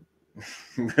mean,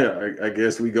 I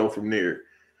guess we go from there.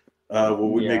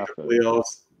 Will we make the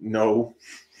playoffs? No,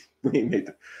 we ain't made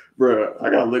the. Bro, I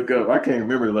gotta look up. I can't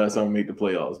remember the last time we made the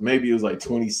playoffs. Maybe it was like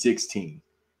 2016.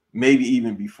 Maybe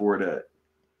even before that.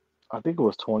 I think it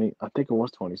was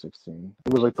 2016.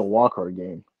 It was like the Walker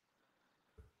game.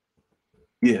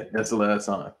 Yeah, that's the last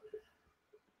time.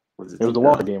 Was it was the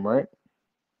Walker game, right?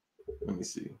 Let me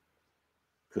see.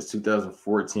 Because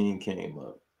 2014 came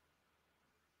up.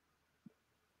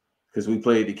 Because we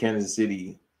played the Kansas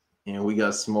City and we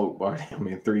got smoked by them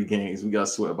in 3 games. We got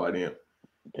swept by them.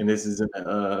 And this is in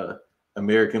the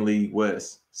American League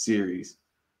West series.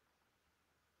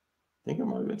 I think it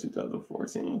might have been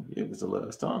 2014. Yeah, it was the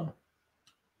last time.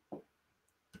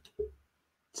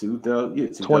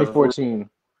 2014.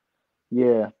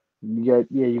 Yeah.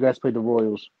 You guys played the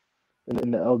Royals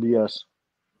in the LDS.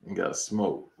 And got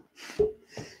smoked.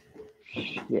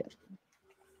 Yeah.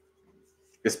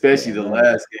 Especially the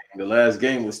last game. The last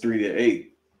game was 3-8.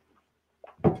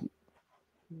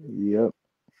 Yep.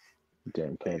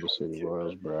 Damn Kansas City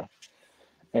Royals, bro.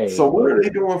 Hey, so what are they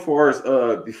doing for us?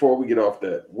 Before we get off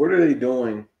that, what are they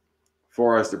doing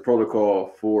for us? The protocol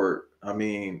for? I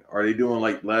mean, are they doing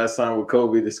like last time with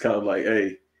COVID? It's kind of like,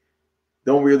 hey,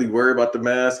 don't really worry about the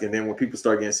mask, and then when people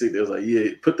start getting sick, they're like,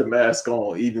 yeah, put the mask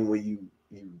on even when you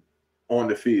on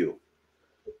the field.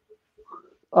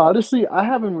 Honestly, I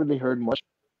haven't really heard much,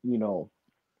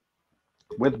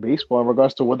 with baseball in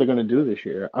regards to what they're gonna do this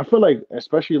year. I feel like,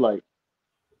 especially like,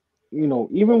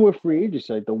 even with free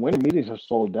agency, like the winter meetings have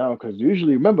slowed down because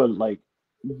usually, remember, like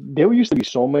there used to be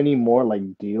so many more like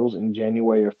deals in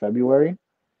January or February,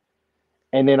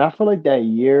 and then I feel like that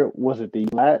year was it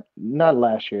not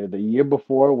last year, the year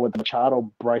before with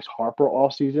Machado, Bryce Harper all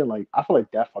season. Like I feel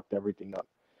like that fucked everything up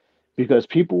because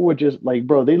people were just like,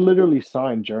 bro, they literally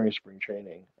signed during spring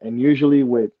training, and usually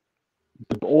with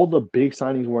all the big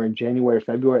signings were in January,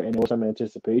 February, and there was some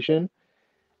anticipation.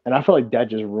 And I feel like that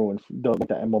just ruined the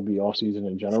MLB offseason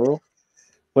in general.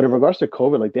 But in regards to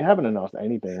COVID, like they haven't announced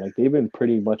anything. Like they've been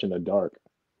pretty much in the dark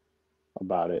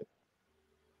about it.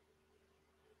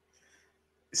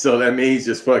 So that means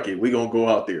just fuck it. We gonna go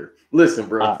out there. Listen,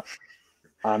 bro.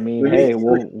 I mean, Let me, hey,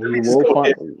 let me just go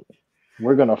ahead.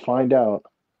 We're gonna find out.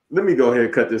 Let me go ahead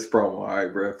and cut this promo. All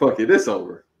right, bro. Fuck it. It's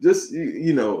over. Just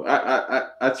you know,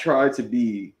 I try to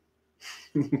be.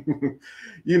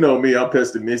 You know me, I'm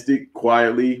pessimistic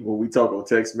quietly when we talk on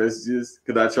text messages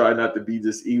because I try not to be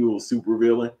this evil super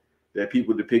villain that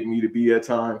people depict me to be at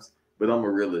times. But I'm a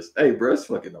realist. Hey, bro, it's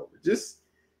fucking over. Just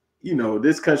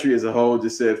this country as a whole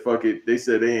just said fuck it. They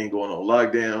said they ain't going on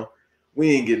lockdown.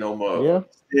 We ain't getting no more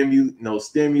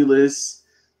stimulus.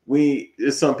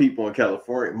 There's some people in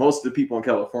California. Most of the people in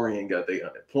California ain't got their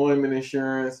unemployment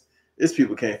insurance. These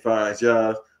people can't find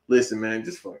jobs. Listen, man,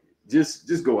 just fuck it.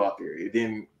 Just go out there and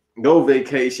then go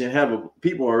vacation.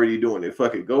 People already doing it.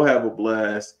 Fuck it. Go have a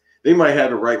blast. They might have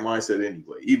the right mindset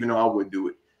anyway, even though I wouldn't do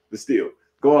it. But still,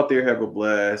 go out there, have a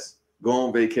blast. Go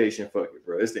on vacation. Fuck it,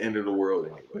 bro. It's the end of the world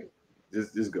anyway.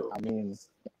 Just go. I mean,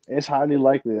 it's highly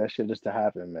likely that shit is to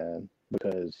happen, man.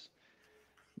 Because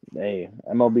hey,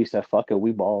 MLB said fuck it,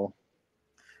 we ball.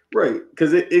 Right.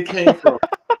 Because it came from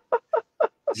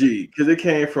because it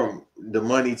came from the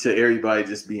money to everybody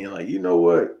just being like, you know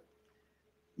what?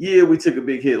 Yeah, we took a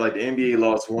big hit. Like the NBA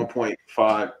lost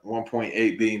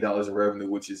 1.8 billion dollars in revenue,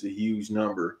 which is a huge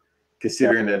number,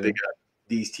 considering that they got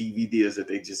these TV deals that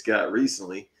they just got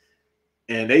recently.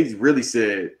 And they really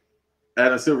said,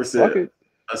 Adam Silver said,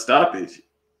 a stoppage.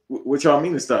 What y'all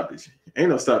mean a stoppage? Ain't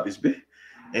no stoppage, bitch.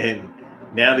 And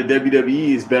now the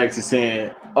WWE is back to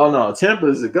saying, oh no, Tampa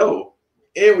is a go.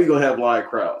 And we're gonna have live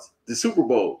crowds. The Super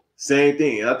Bowl, same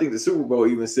thing. And I think the Super Bowl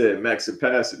even said max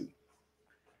capacity.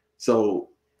 So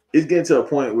it's getting to a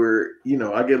point where,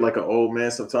 I get like an old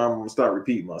man sometimes. I'm gonna start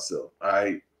repeating myself. All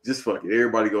right, just fuck it.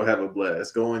 Everybody go have a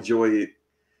blast. Go enjoy it.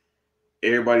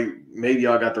 Everybody, maybe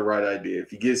y'all got the right idea.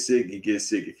 If you get sick, you get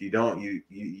sick. If you don't,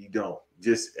 you don't.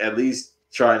 Just at least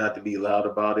try not to be loud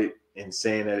about it and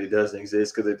saying that it doesn't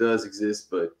exist, because it does exist,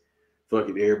 but fuck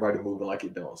it, everybody moving like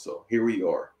it don't. So here we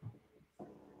are.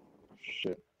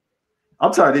 Shit.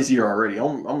 I'm tired this year already.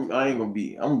 I'm gonna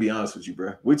be honest with you,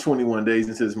 bro. We're 21 days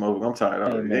into this motherfucker. I'm tired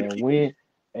already.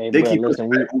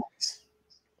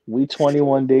 We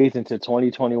 21 days into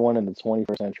 2021 in the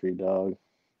 21st century, dog.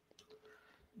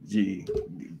 Gee,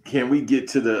 can we get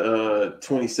to the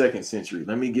 22nd century?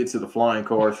 Let me get to the flying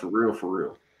cars for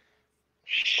real.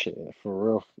 Shit, for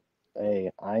real.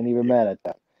 Hey, I ain't even mad at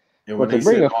that. And when they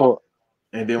send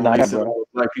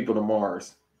black people to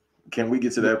Mars, can we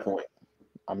get to that point?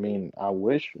 I mean, I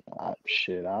wish. I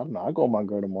don't know. I go my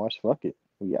girl to Mars. Fuck it,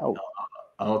 we out.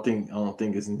 I don't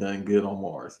think it's nothing good on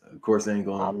Mars. Of course, they ain't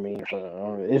going. I mean,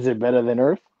 is it better than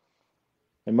Earth?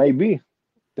 It might be.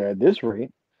 At this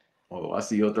rate. Oh, I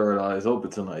see your third eye is open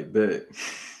tonight. Bet.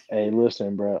 Hey,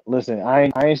 listen, bro. Listen,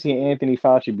 I ain't seen Anthony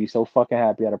Fauci be so fucking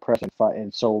happy at a press fight in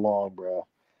so long, bro.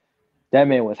 That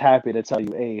man was happy to tell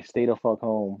you, hey, stay the fuck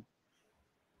home.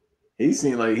 He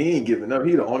seemed like he ain't giving up.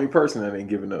 He the only person that ain't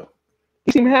giving up.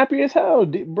 He seemed happy as hell,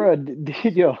 bro.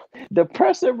 Yo, the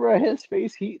presser, bro, his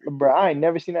face, bro, I ain't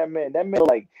never seen that man. That man,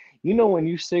 like, when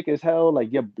you sick as hell, like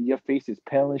your face is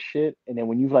pale as shit, and then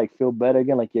when you like feel better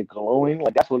again, like you're glowing,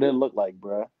 like that's what it looked like,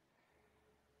 bro.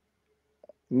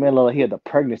 Man, looked like he had the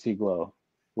pregnancy glow.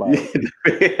 Like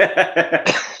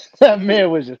that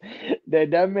man was just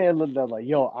that man looked like,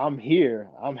 yo, I'm here,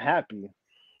 I'm happy,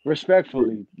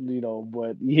 respectfully,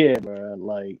 but yeah, bro,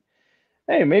 like,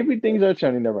 hey, maybe things are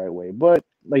turning the right way. But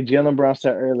like Jaylen Brown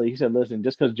said earlier, he said, listen,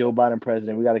 just because Joe Biden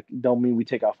president, don't mean we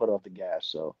take our foot off the gas.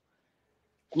 So,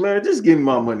 man, just give me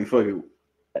my money, fuck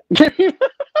it.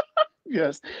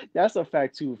 Yes, that's a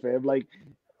fact too, fam. Like,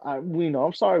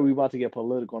 I'm sorry we about to get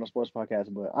political on a sports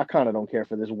podcast, but I kind of don't care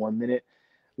for this 1 minute.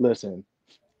 Listen,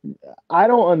 I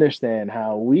don't understand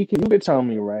how you could tell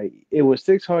me, right? It was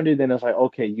 600, then it's like,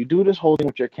 okay, you do this whole thing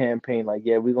with your campaign, like,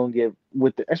 yeah, we're gonna give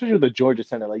especially with the Georgia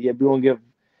Center, like, yeah, we're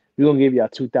gonna give y'all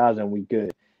 2,000, we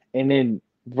good. And then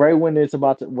right when it's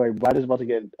about to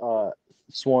get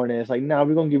sworn in, it's like, nah,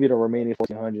 we're gonna give you the remaining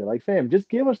 1,400. Like, fam, just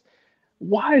give us.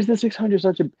 Why is the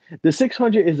 600 the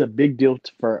 600 is a big deal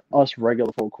for us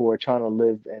regular folk who are trying to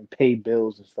live and pay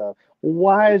bills and stuff.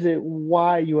 Why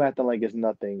are you acting like it's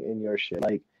nothing in your shit?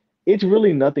 Like, it's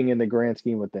really nothing in the grand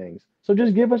scheme of things. So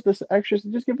just give us this extra,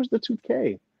 just give us the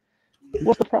 2K.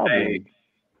 What's the problem? Hey,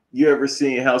 you ever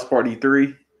seen House Party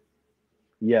 3?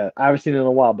 Yeah, I haven't seen it in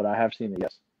a while, but I have seen it,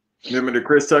 yes. Remember the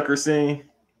Chris Tucker scene?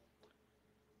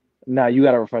 Nah, you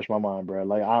gotta refresh my mind, bro.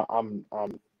 Like, I'm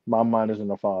My mind is in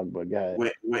the fog, but go ahead.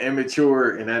 When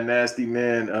Immature and that nasty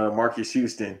man, Marcus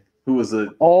Houston, who was a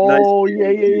Oh nice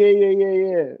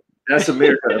yeah. That's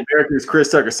America. America is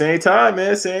Chris Tucker. Same time,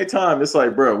 man. Same time. It's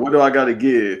like, bro, what do I got to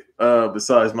give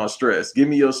besides my stress? Give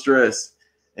me your stress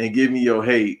and give me your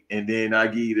hate, and then I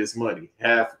give you this money,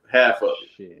 half of it.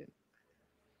 Shit.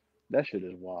 That shit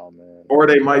is wild, man. Or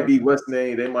they might be what's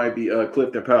name? They might be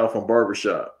Clifton Powell from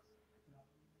Barbershop.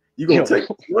 You gonna take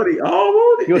this money? I don't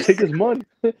want it. You gonna take this money?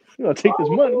 You gonna take this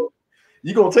money?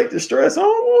 You gonna take the stress? I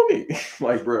don't want it.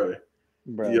 Like, bro, that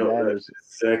that's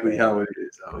exactly how it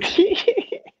is.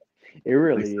 It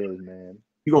really is, man.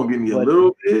 You gonna give me a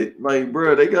little bit? Like,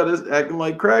 bro, they got us acting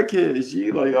like crackheads.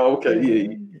 You like, oh, okay,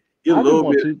 yeah, get a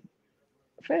little bit.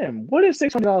 Fam, what is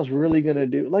 $600 really gonna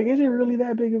do? Like, is it really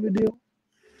that big of a deal?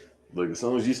 Look, as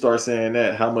soon as you start saying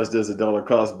that, how much does a dollar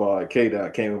cost by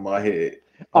K-Dot came in my head.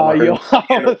 Oh, yo,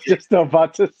 I was just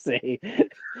about to say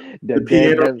the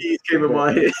piano keys came in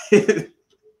my head.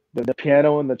 The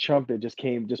piano and the trumpet just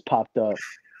popped up.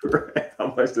 Right.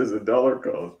 How much does a dollar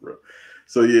cost, bro?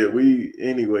 So yeah, we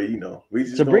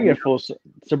just to bring it full circle.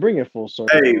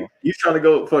 Hey, you trying to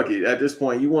go? Fuck it. At this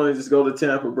point, you want to just go to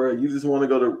Tampa, bro? You just want to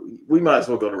go to? We might as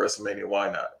well go to WrestleMania.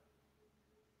 Why not?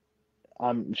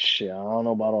 Shit. I don't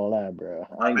know about all that, bro.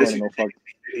 I ain't going to no fuck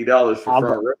 $50 for front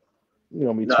row. You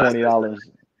gonna be $20.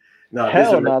 No,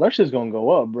 hell no, that shit's gonna go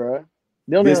up, bro.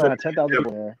 They don't even have 10,000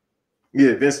 there.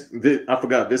 Yeah, Vince, I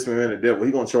forgot Vince McMahon the devil.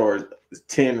 He gonna charge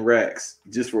 10 racks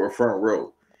just for a front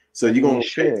row. So you're gonna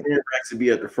pay 10 racks to be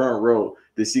at the front row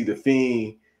to see the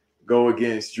Fiend go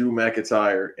against Drew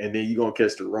McIntyre, and then you're gonna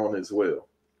catch the Rona as well.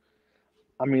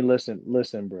 I mean, listen,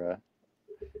 bro.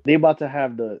 They about to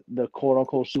have the quote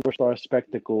unquote superstar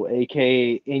spectacle,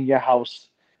 aka in your house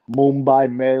Mumbai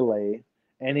Melee,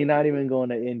 and they're not even going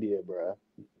to India, bro.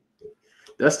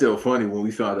 That's still funny when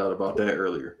we found out about that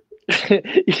earlier.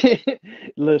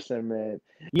 Listen, man.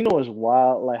 You know what's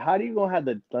wild? Like, how do you gonna have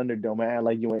the Thunderdome and act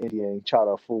like you in India and try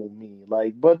to fool me?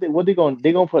 Like, but they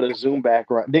gonna put a Zoom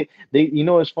background. They you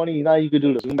know what's funny? You know how you could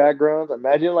do the Zoom backgrounds?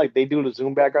 Imagine like they do the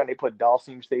Zoom background, they put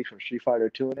Dalsim Stage from Street Fighter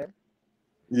 2 in there.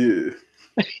 Yeah.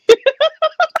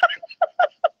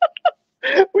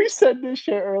 We said this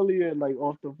shit earlier, like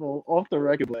off the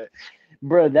record, but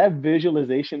bro, that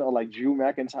visualization of like Drew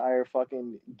McIntyre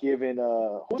fucking giving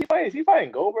who's he fighting? Is he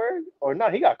fighting Goldberg? Or no,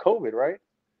 he got COVID, right?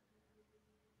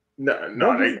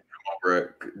 No,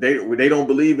 they don't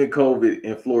believe in COVID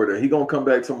in Florida. He gonna come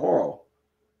back tomorrow.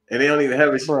 And they don't even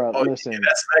have it. Listen,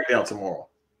 that's SmackDown tomorrow.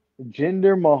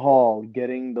 Jinder Mahal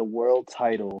getting the world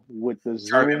title with the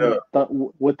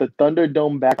with the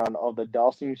Thunderdome background of the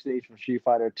Dalsim Stage from Street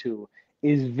Fighter 2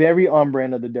 is very on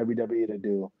brand of the WWE to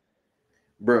do.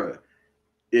 Bruh,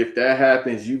 if that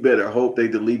happens, you better hope they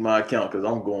delete my account because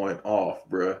I'm going off,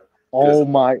 bruh. Oh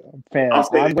my fam, I'm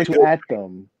going to at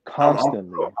them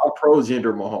constantly. I'm pro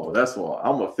Jinder Mahal. That's why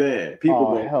I'm a fan.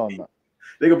 People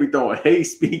they're gonna be throwing hate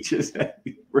speeches at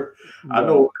me, bro. I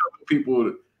know a couple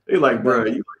people. They like, bro,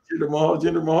 you like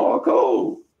Jinder Mahal,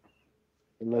 cold.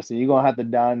 Listen, you're gonna have to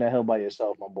die on that hill by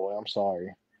yourself, my boy. I'm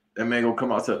sorry. That man gonna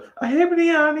come out to the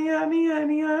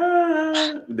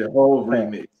whole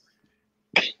remix.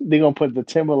 They're gonna put the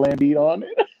Timberland beat on it.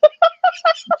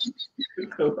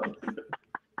 Come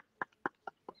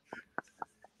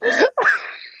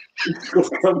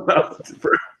out,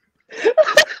 bro.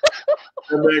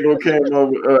 That man gonna come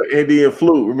over Indian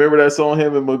Flute. Remember that song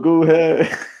him and Magoo had?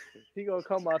 He gonna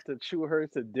come out to True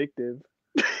Hurts Addictive.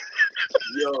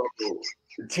 Yo,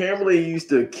 Timberland used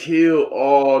to kill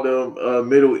all them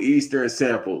Middle Eastern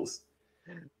samples.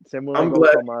 I'm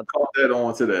glad you caught that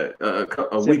on to that.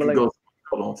 A week ago,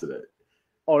 caught on to that.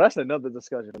 Oh, that's another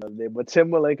discussion another day. But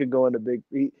Timberlake could go in the big.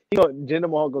 Jinder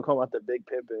Mahal gonna come out the Big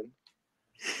Pimpin'.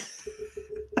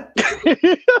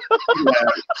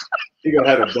 He gonna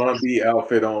have a Bun B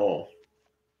outfit on,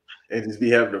 and just be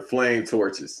having the flame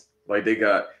torches like they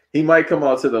got. He might come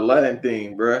out to the Latin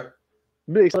theme, bruh.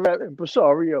 Big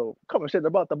Impresario, come and say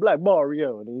about the Black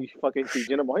Mario, and then you fucking see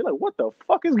Jinder Mahal. He's like, what the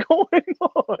fuck is going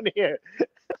on here?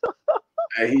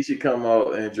 Hey, he should come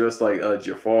out and dress like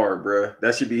Jafar, bruh.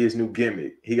 That should be his new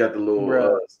gimmick. He got the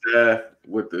little staff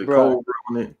with the cobra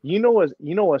on it. You know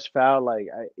what's foul? Like,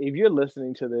 if you're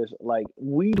listening to this, like,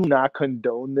 we do not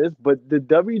condone this, but the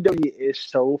WWE is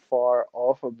so far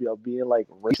off of being like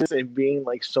racist and being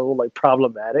like so like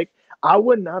problematic. I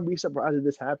would not be surprised if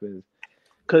this happens.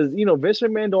 Because, Vince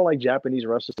McMahon don't like Japanese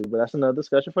wrestlers, but that's another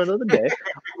discussion for another day.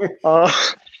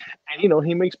 And,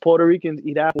 he makes Puerto Ricans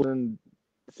eat apples and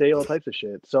say all types of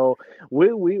shit. So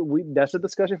we that's a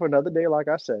discussion for another day, like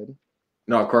I said.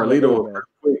 No, Carlito,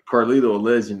 a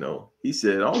legend, though. He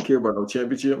said, I don't care about no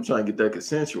championship. I'm trying to get that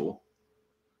consensual.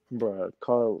 Bruh,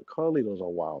 Carlito's a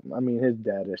wild. I mean, his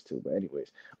dad is too. But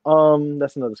anyways,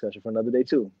 that's another discussion for another day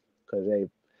too. Cause hey,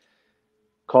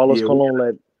 Carlos Yeah, Colon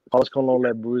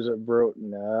let Bruiser bro.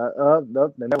 Nah,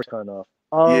 nope, the network's cutting off.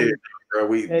 yeah, bro.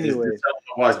 We just Anyways, tell them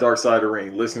to watch Dark Side of the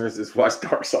Ring. Listeners, just watch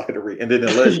Dark Side of the Ring, and then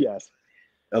yes,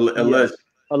 alleged.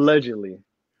 allegedly,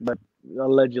 but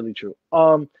allegedly true.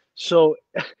 So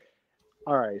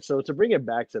all right, so to bring it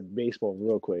back to baseball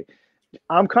real quick,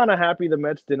 I'm kind of happy the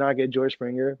Mets did not get George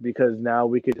Springer because now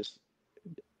we could just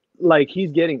like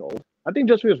he's getting old. I think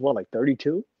George Springer's what, like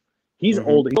 32? He's Mhm.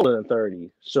 older than 30.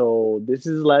 So this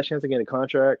is his last chance to get a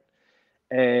contract.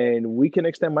 And we can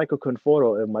extend Michael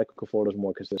Conforto if Michael Conforto is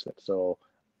more consistent. So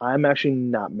I'm actually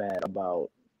not mad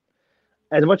about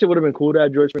as much as it would have been cool to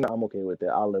have George Springer, I'm okay with it.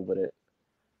 I'll live with it.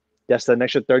 That's an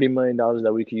extra $30 million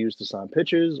that we could use to sign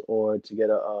pitchers or to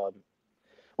get a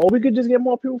or we could just get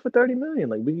more people for $30 million.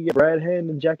 Like we could get Brad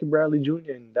Hand and Jackie Bradley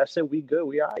Jr. and that's it. We good.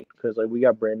 We all right. Because like we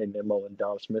got Brandon Nimmo and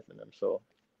Dom Smith in them. So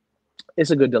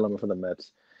it's a good dilemma for the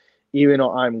Mets. Even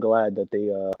though I'm glad that they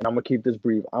and I'm gonna keep this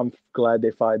brief. I'm glad they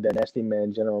fired that nasty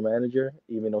man general manager.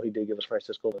 Even though he did give us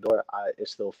Francisco Lindor,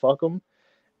 it's still fuck him.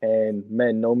 And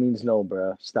men, no means no,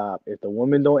 bro. Stop. If the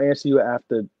woman don't answer you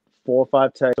after 4 or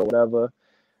 5 texts or whatever,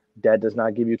 that does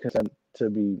not give you consent to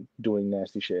be doing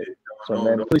nasty shit. So No,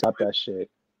 men, no, please stop that shit.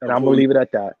 And I'm before gonna leave it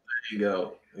at that. you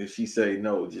go. If she say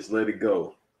no, just let it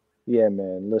go. Yeah,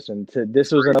 man. Listen,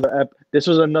 this was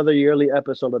another yearly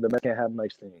episode of the Men Can't Have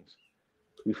Nice Things.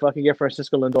 We fucking get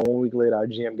Francisco Lindor 1 week later. Our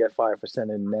GM get fired for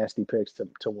sending nasty pics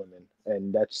to women,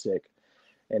 and that's sick.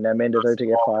 And that man deserved to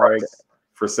get Small fired. price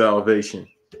for salvation.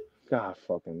 God,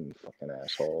 fucking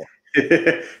asshole. You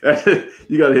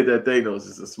gotta hit that Thanos.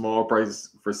 It's a small price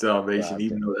for salvation, God,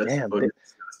 even though that's damn, fucking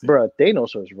disgusting. bro.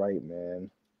 Thanos was right, man.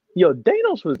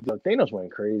 Thanos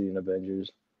went crazy in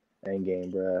Avengers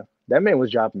Endgame, bro. That man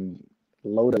was dropping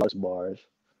low deluxe bars.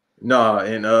 Nah,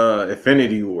 in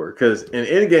Infinity War, because in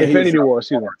Endgame he was Infinity War, dropping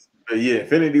excuse me. bars. But yeah,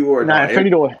 Infinity War, Nah, nah.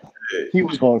 Infinity War, he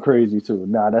was going crazy too.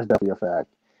 Nah, that's definitely a fact.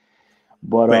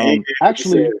 But But Endgame,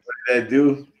 actually, what did that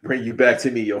do? Bring you back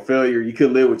to me, your failure. You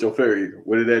could live with your failure.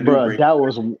 What did that do? bro,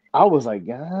 I was like,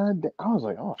 God, I was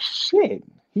like, oh shit,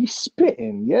 he's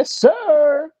spitting, yes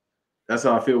sir. That's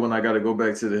how I feel when I got to go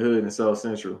back to the hood in South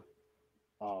Central.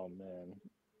 Oh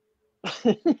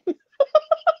man.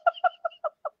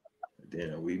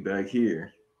 Damn, we back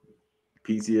here.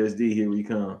 PTSD, here we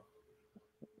come.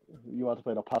 You want to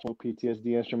play the possible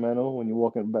PTSD instrumental when you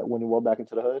walk back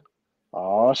into the hood?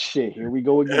 Oh shit, here we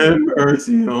go Have again.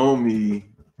 mercy on me.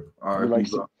 You like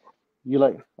RP, you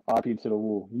like RP to the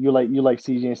woo. You like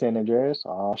CJ and San Andreas?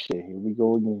 Oh shit, here we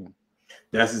go again.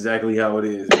 that's exactly how it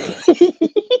is, bro.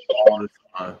 All the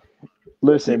time.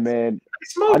 Listen, man,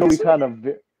 I know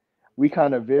Smoking. we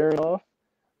kind of veering off,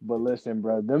 but listen,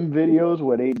 bro, them videos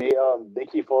where they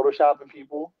keep photoshopping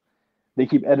people, they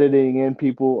keep editing in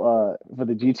people for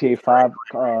the GTA 5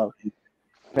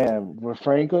 fam with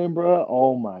Franklin, bro.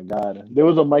 Oh my god, there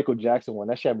was a Michael Jackson one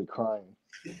that shit had me crying.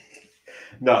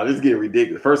 No, this is getting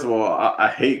ridiculous. First of all, I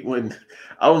hate when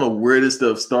I don't know where this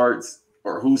stuff starts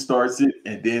or who starts it,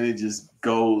 and then it just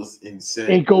goes insane.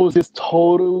 It goes just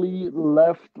totally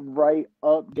left, right,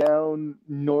 up, down,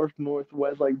 north,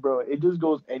 northwest. Like, bro, it just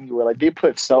goes anywhere. Like, they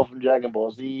put Self from Dragon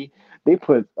Ball Z. They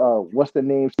put what's the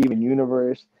name, Steven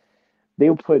Universe. They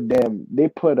put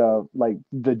like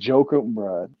the Joker,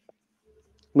 bro.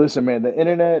 Listen, man, the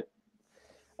internet,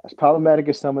 as problematic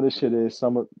as some of this shit is,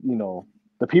 some of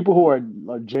the people who are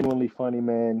genuinely funny,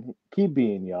 man, keep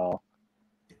being y'all.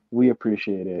 We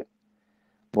appreciate it.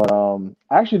 But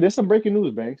actually, there's some breaking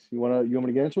news, Banks. You want me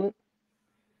to get into it?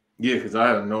 Yeah, because I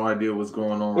have no idea what's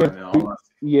going on right now. All I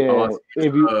see is,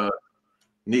 If you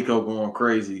Nico going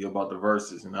crazy about the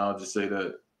verses, and I'll just say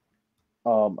that.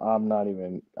 I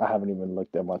haven't even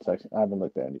looked at my text. I haven't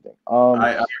looked at anything.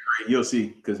 I agree. You'll see,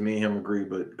 because me and him agree.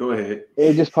 But go ahead.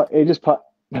 It just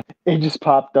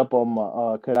popped up on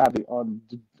my could I be on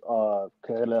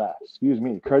excuse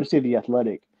me, courtesy of the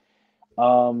Athletic.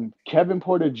 Kevin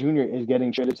Porter Jr. is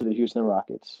getting traded to the Houston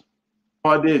Rockets. Oh,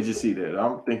 I did just see that.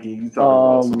 I'm thinking you talking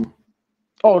about something.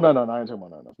 Oh no, I ain't talking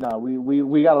about no.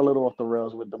 We got a little off the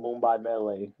rails with the Mumbai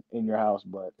melee in your house,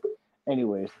 but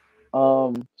anyways,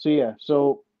 so yeah,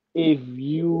 so if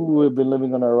you have been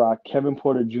living on a rock, Kevin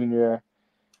Porter Jr.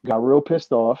 got real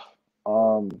pissed off.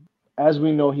 As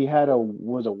we know, he had a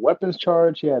weapons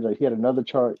charge. He had another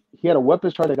charge. He had a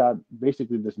weapons charge that got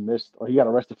basically dismissed, or he got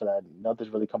arrested for that. Nothing's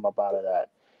really come up out of that.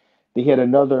 They had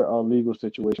another legal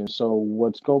situation. So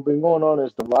what's been going on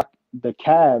is the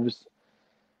Cavs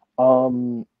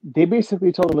They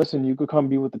basically told him, listen, you could come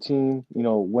be with the team.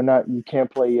 You can't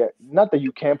play yet. Not that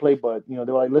you can't play, but they were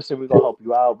like, listen, we're gonna help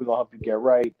you out. We're gonna help you get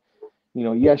right.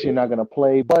 Yes, you're not gonna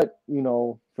play, but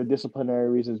for disciplinary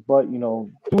reasons. But he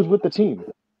was with the team.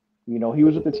 He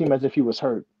was with the team as if he was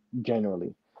hurt,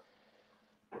 generally.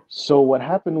 So what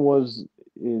happened was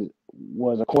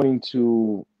according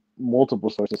to multiple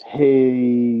sources,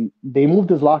 they moved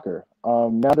his locker.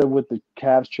 Now that with the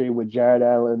Cavs trade with Jared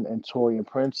Allen and Torian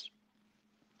Prince,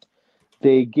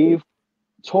 they gave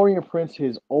Torian Prince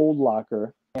his old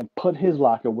locker and put his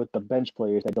locker with the bench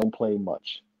players that don't play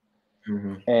much.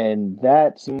 Mm-hmm. And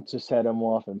that seemed to set him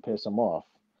off and piss him off.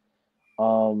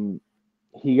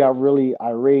 He got really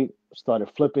irate, started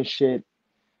flipping shit.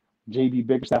 JB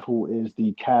Bickerstaff, who is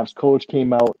the Cavs coach,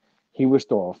 came out. He was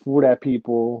throwing food at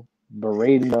people,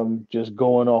 berating them, just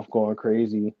going off, going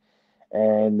crazy.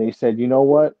 And they said, you know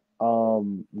what?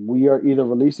 We are either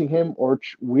releasing him or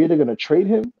we're either going to trade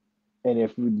him. And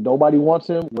if nobody wants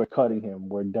him, we're cutting him.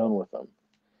 We're done with him.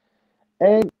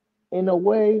 And in a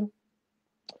way,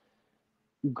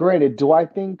 granted, do I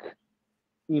think,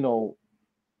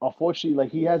 unfortunately, like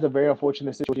he has a very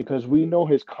unfortunate situation because we know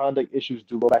his conduct issues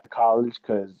do go back to college.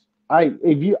 Because I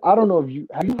don't know if you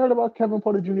have you heard about Kevin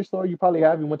Porter Jr.'s story? You probably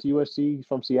have. He went to USC. He's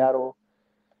from Seattle.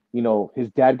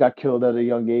 His dad got killed at a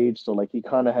young age, so like he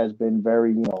kind of has been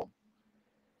very, that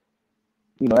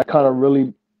kind of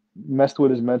really messed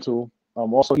with his mental.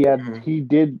 Also, he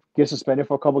did get suspended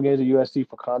for a couple games at USC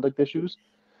for conduct issues.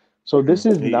 So this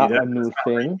is not a new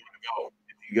thing.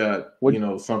 You got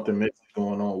something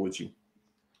going on with you,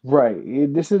 right?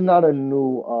 This is not a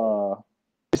new.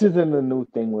 This isn't a new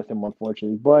thing with him,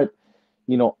 unfortunately. But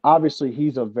obviously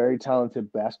he's a very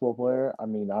talented basketball player. I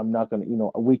mean, I'm not gonna,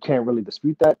 we can't really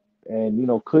dispute that. And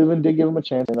Cleveland did give him a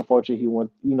chance, and unfortunately he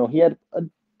went. He had a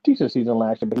decent season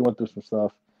last year, but he went through some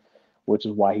stuff, which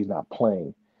is why he's not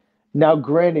playing. Now,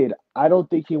 granted, I don't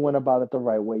think he went about it the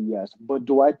right way, yes. But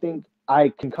do I think I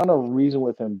can kind of reason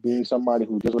with him being somebody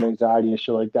who deals with anxiety and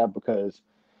shit like that? Because,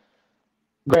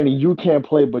 granted, you can't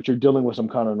play, but you're dealing with some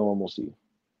kind of normalcy,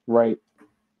 right?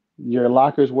 Your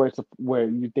locker's where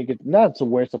you think it's not so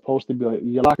where it's supposed to be.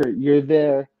 Your locker, you're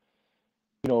there.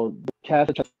 The Cavs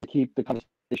are trying to keep the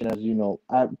conversation as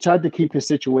I tried to keep his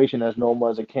situation as normal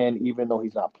as it can, even though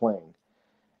he's not playing.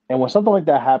 And when something like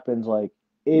that happens, like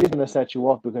it is going to set you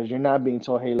off because you're not being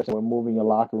told, "Hey, listen, we're moving your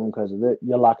locker room because of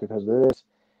your locker because of this,"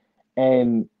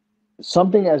 and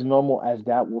something as normal as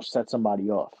that will set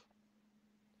somebody off.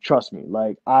 Trust me,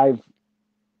 like I've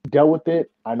dealt with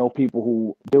it. I know people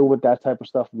who deal with that type of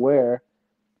stuff where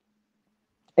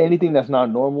anything that's not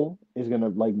normal is gonna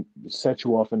like set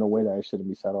you off in a way that it shouldn't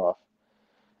be set off.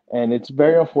 And it's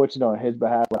very unfortunate on his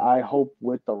behalf. But I hope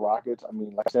with the Rockets, I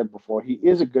mean, like I said before, he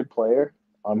is a good player.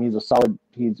 He's a solid.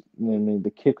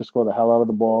 The kid could score the hell out of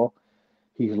the ball.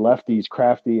 He's lefty. He's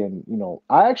crafty, and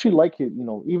I actually like it.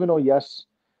 Even though yes,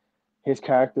 his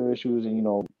character issues and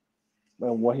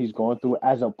what he's going through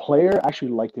as a player, I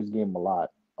actually like his game a lot.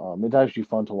 It's actually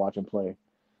fun to watch him play.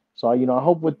 So I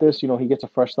hope with this, he gets a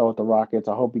fresh start with the Rockets.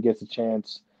 I hope he gets a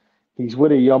chance. He's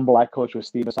with a young black coach with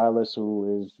Stephen Silas,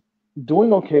 who is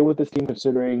doing okay with this team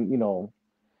considering,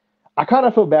 I kind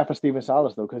of feel bad for Stephen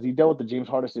Silas though, because he dealt with the James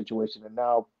Harden situation, and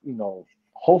now,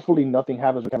 hopefully nothing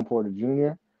happens with Kevin Porter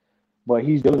Jr., but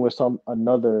he's dealing with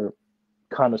another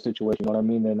kind of situation, you know what I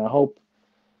mean? And I hope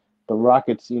the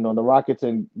Rockets,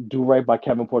 and do right by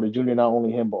Kevin Porter Jr., not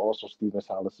only him, but also Stephen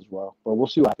Silas as well. But we'll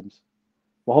see what happens.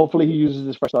 Well, hopefully he uses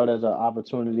this fresh start as an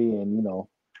opportunity and,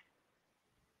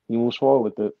 he moves forward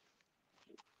with it.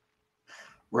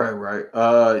 Right.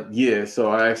 Yeah. So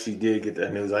I actually did get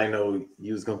that news. I know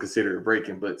you was gonna consider it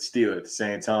breaking, but still, at the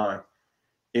same time,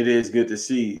 it is good to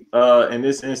see. In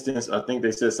this instance, I think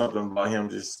they said something about him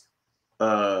just.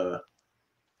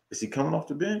 Is he coming off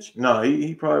the bench? No,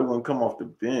 he probably wouldn't come off the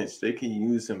bench. They can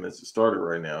use him as a starter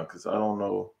right now because I don't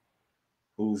know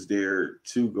who's there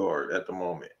to guard at the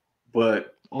moment.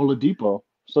 But Oladipo,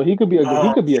 so he could be a six.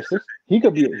 He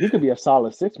could be a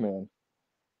solid 6 man.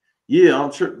 yeah,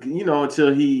 I'm sure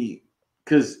until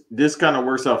because this kind of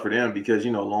works out for them because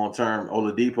long term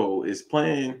Oladipo is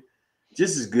playing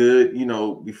just as good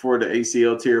before the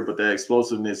ACL tear, but that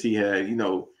explosiveness he had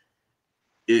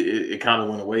it kind of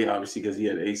went away obviously because he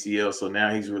had ACL, so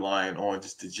now he's relying on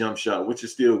just the jump shot, which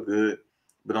is still good.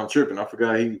 But I'm tripping. I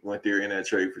forgot he went there in that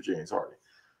trade for James Harden.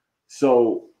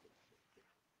 So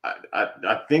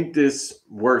I think this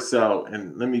works out,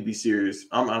 and let me be serious.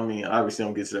 I mean, obviously,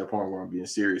 I'm getting to that point where I'm being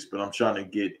serious, but I'm trying to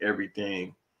get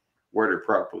everything worded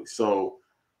properly. So,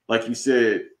 like you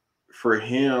said, for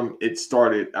him, it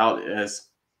started out as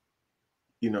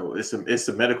it's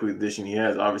a medical condition he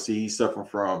has. Obviously, he's suffering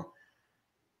from.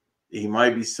 He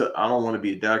might be. I don't want to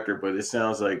be a doctor, but it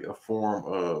sounds like a form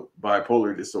of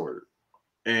bipolar disorder,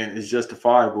 and it's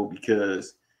justifiable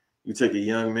because you take a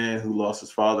young man who lost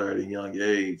his father at a young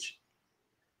age,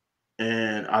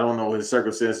 and I don't know his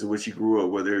circumstances in which he grew up,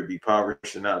 whether it be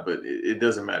poverty or not, but it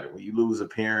doesn't matter. When you lose a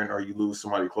parent or you lose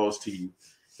somebody close to you,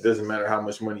 it doesn't matter how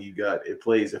much money you got, it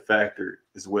plays a factor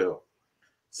as well.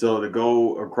 So to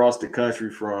go across the country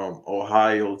from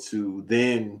Ohio to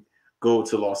then go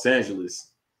to Los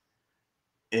Angeles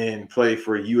and play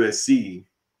for USC,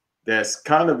 that's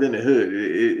kind of in the hood.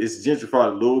 It's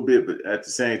gentrified a little bit, but at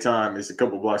the same time, it's a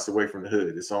couple blocks away from the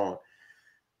hood. It's on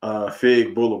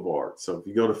Fig Boulevard. So if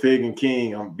you go to Fig and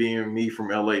King, I'm being me from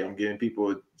LA. I'm getting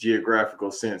people a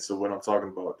geographical sense of what I'm talking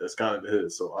about. That's kind of the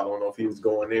hood. So I don't know if he was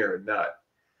going there or not.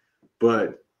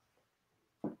 But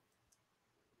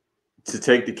to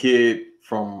take the kid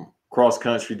from cross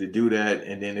country to do that,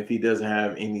 and then if he doesn't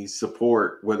have any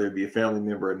support, whether it be a family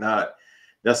member or not,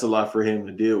 that's a lot for him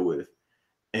to deal with.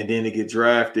 And then to get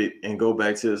drafted and go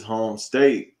back to his home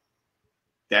state,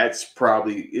 that's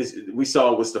probably we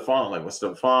saw it with Stephon. Like when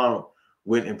Stephon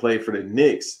went and played for the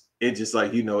Knicks, it just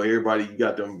like, everybody, you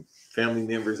got them family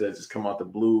members that just come out the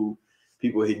blue,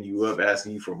 people hitting you up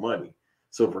asking you for money.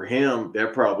 So for him,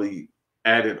 that probably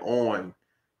added on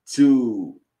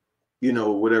to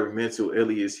whatever mental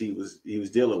illness he was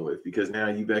dealing with, because now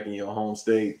you back in your home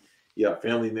state, you have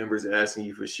family members asking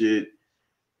you for shit,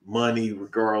 money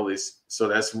regardless. So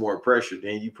that's more pressure.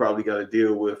 Then you probably got to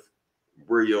deal with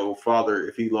where your father,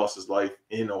 if he lost his life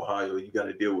in Ohio, you got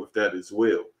to deal with that as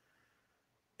well.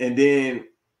 And then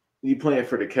you playing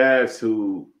for the Cavs,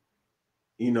 who,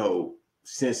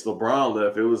 since LeBron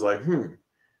left, it was like,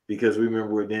 because we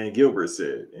remember what Dan Gilbert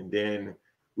said. And then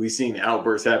we seen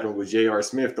outbursts happen with J.R.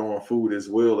 Smith throwing food as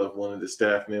well of one of the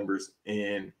staff members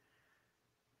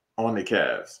on the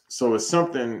Cavs. So it's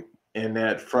something in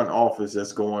that front office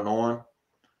that's going on,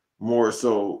 more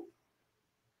so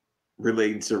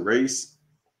relating to race,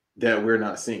 that we're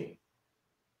not seeing.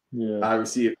 Yeah.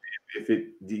 Obviously, if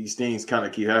these things kind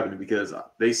of keep happening, because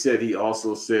they said he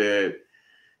also said,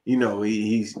 he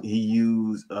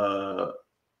used a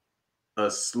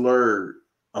slur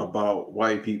about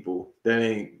white people that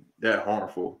ain't that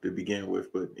harmful to begin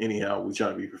with, but anyhow, we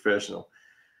trying to be professional.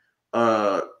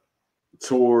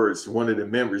 Towards one of the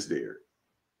members there.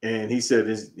 And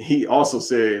he also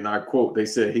said, and I quote,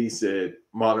 he said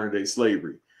modern day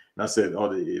slavery. And I said, oh,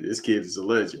 this kid is a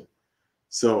legend.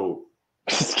 So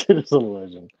this kid is a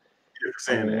legend. You're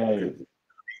saying that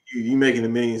you making the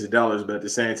millions of dollars, but at the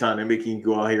same time, they're making you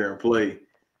go out here and play.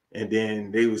 And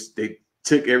then they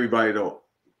took everybody to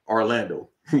Orlando.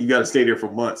 You got to stay there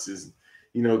for months, is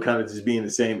kind of just be in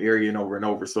the same area and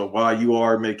over. So while you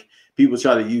are people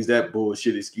try to use that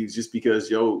bullshit excuse, just because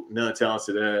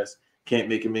non-talented ass can't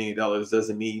make $1 million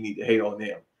doesn't mean you need to hate on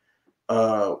them.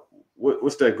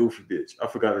 What's that goofy bitch? I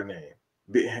forgot her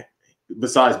name.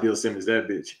 Besides Bill Simmons, that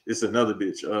bitch. It's another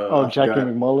bitch. Jackie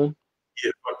McMullen.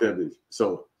 Yeah, fuck that bitch.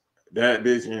 So that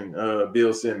bitch and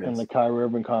Bill Simmons. And the Kyrie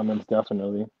Irving comments,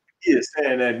 definitely. Yeah,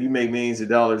 saying that you make millions of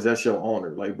dollars, that's your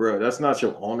owner. Like, bro, that's not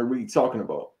your owner. What are you talking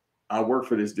about? I work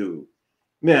for this dude.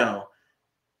 Now,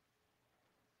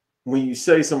 when you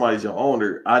say somebody's your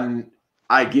owner,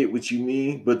 I get what you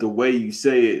mean, but the way you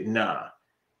say it, nah.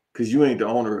 Because you ain't the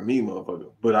owner of me,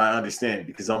 motherfucker. But I understand,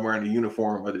 because I'm wearing the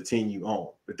uniform of the team you own.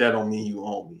 But that don't mean you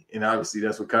own me. And obviously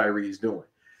that's what Kyrie is doing.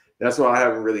 That's why I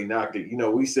haven't really knocked it.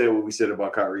 We said what we said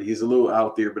about Kyrie. He's a little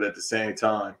out there, but at the same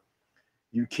time,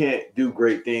 you can't do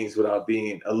great things without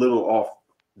being a little off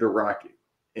the rocket.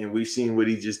 And we've seen what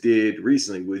he just did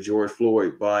recently with George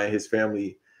Floyd buying his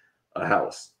family a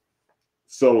house.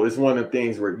 So it's one of the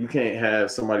things where you can't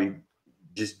have somebody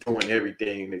just doing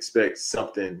everything and expect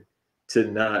something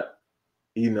to not,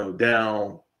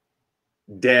 down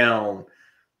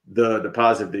the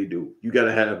positive they do. You got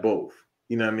to have both.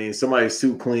 You know what I mean? Somebody's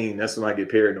too clean. That's when I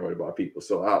get paranoid about people.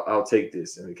 So I'll take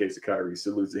this in the case of Kyrie.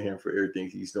 Salute to him for everything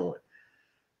he's doing.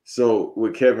 So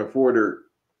with Kevin Porter,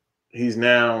 he's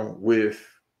now with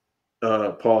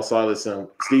Paul Silas and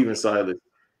Steven Silas,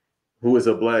 who is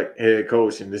a black head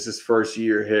coach. And this is first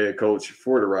year head coach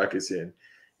for the Rockets. And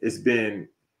it's been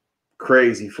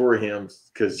crazy for him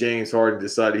because James Harden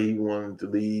decided he wanted to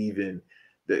leave, and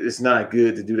it's not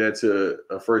good to do that to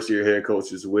a first-year head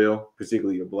coach as well,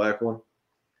 particularly a black one.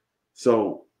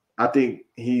 So I think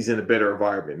he's in a better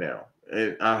environment now,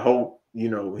 and I hope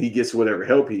he gets whatever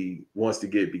help he wants to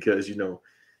get, because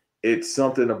it's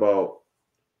something about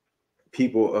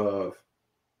people of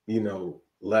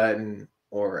Latin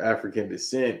or African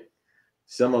descent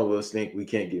some of us think we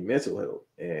can't get mental help,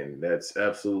 and that's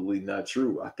absolutely not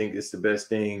true. I think it's the best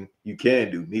thing you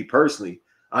can do. Me personally,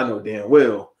 I know damn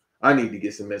well I need to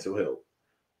get some mental help.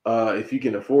 If you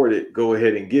can afford it, go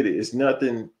ahead and get it. It's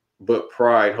nothing but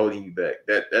pride holding you back.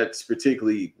 That's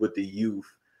particularly with the youth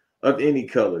of any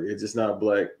color. It's just not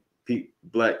black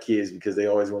kids because they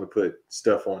always want to put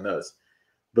stuff on us.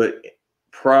 But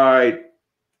pride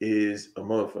is a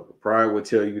motherfucker. Pride will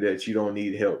tell you that you don't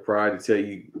need help. Pride to tell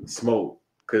you smoke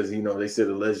because they said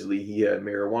allegedly he had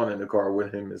marijuana in the car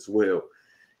with him as well.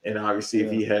 And obviously,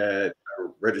 if he had a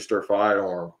registered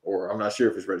firearm, or I'm not sure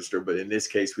if it's registered, but in this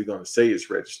case, we're going to say it's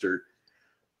registered.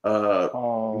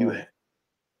 You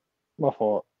my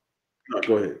fault. No,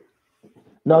 go ahead.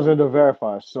 No, I was going to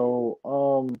verify.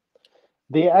 So,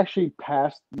 they actually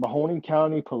passed Mahoning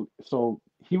County. So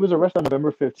he was arrested on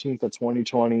November 15th of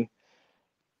 2020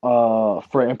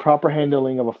 for improper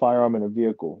handling of a firearm in a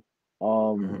vehicle.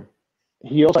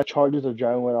 He also had charges of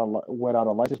driving without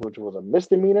a license, which was a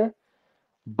misdemeanor.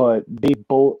 But they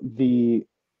both the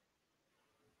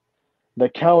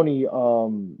county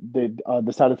they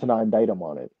decided to not indict him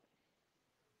on it.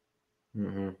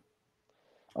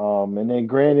 And then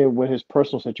granted with his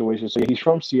personal situation, so he's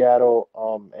from Seattle,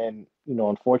 and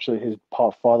unfortunately his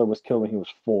father was killed when he was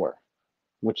 4,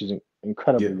 which is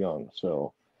incredibly young.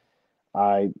 So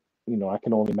I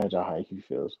can only imagine how he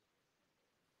feels,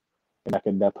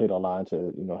 and that played a lot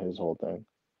into his whole thing.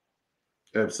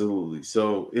 Absolutely.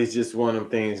 So it's just one of them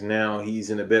things. Now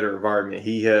he's in a better environment.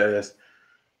 He has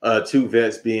 2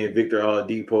 vets, being Victor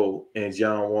Oladipo and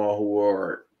John Wall, who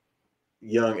are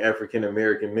young African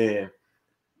American men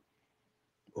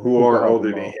who are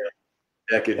older than him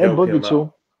that could help him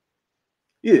out.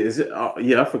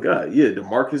 Yeah, I forgot. Yeah,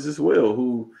 DeMarcus as well,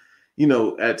 who,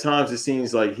 at times it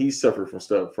seems like he suffered from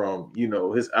stuff from,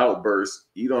 his outbursts.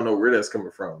 You don't know where that's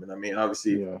coming from. And I mean,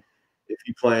 obviously, if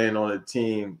you're playing on a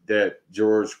team that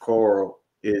George Karl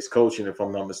is coaching, if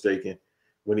I'm not mistaken,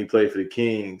 when he played for the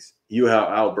Kings, you have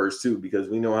outbursts too, because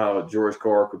we know how George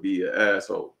Karl could be an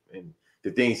asshole and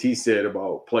the things he said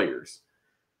about players.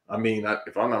 I mean,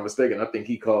 if I'm not mistaken, I think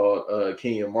he called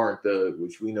Kenyon Martin thug,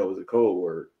 which we know is a code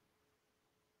word.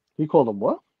 He called him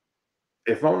what?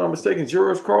 If I'm not mistaken,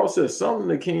 George Karl said something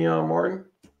to Kenyon Martin.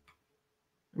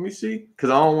 Let me see, because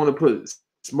I don't want to put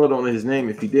smut on his name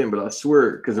if he didn't, but I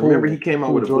swear, because remember he came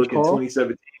out with a book in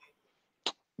 2017.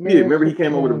 Man, remember he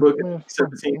came out with a book in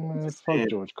 2017. Fuck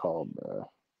George Karl, bro.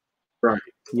 Right.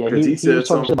 Yeah, he was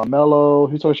talking shit about Melo.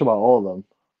 He was talking shit about all of them.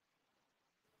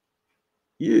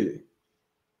 Yeah.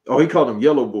 Oh, he called him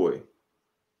Yellow Boy.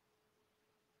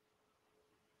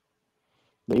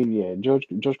 Yeah, George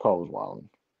Karl was wild.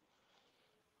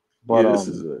 But this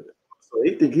is so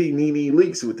he think he Nene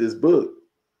Leaks with this book.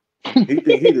 He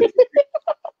think he the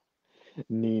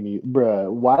Nene,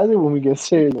 bruh. Why is it when we get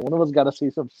serious, one of us got to say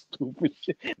some stupid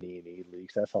shit? Nene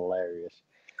Leaks, that's hilarious.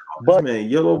 But man,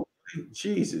 Yellow,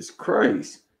 Jesus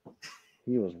Christ,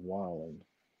 he was wilding.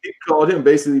 He called him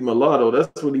basically mulatto.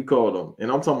 That's what he called him,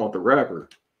 and I'm talking about the rapper.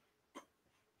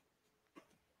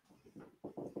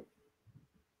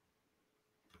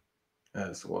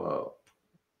 That's wild.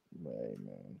 Right,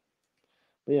 man.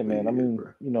 But yeah, man. I mean,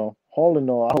 all in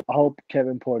all, I hope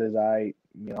Kevin Porter's I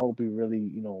hope he really,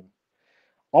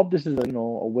 I hope this is a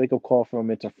wake up call for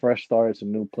him. It's a fresh start. It's a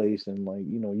new place, and like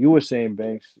you were saying,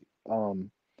 Banks,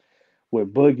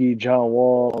 with Boogie, John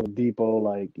Wall, Depot,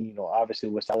 like obviously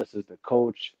with Silas as the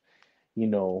coach,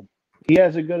 he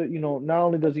has a good, not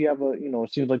only does he have a,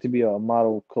 it seems like to be a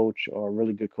model coach or a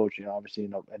really good coach, obviously,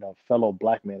 and a fellow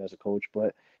black man as a coach,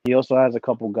 but he also has a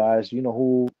couple guys,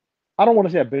 who I don't want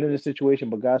to say I've been in this situation,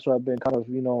 but guys who have been kind of,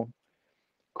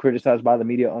 criticized by the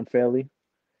media unfairly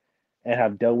and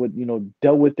have dealt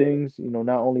with things,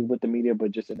 not only with the media,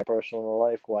 but just in their personal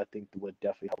life, who I think would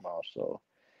definitely help him out. So,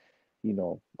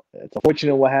 it's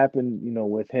unfortunate what happened,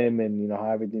 with him and,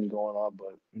 how everything's going on,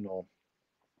 but,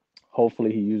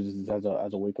 hopefully he uses it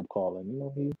as a wake up call,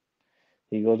 and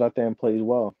he goes out there and plays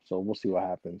well. So we'll see what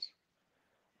happens.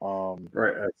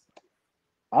 Right.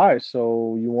 All right.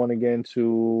 So you want to get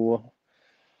into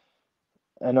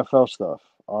NFL stuff?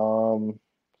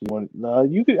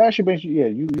 You could actually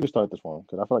you can start this one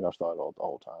because I feel like I've started the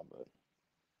whole time, but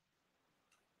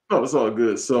no, it's all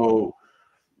good. So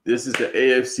this is the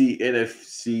AFC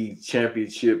NFC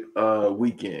Championship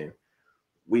weekend.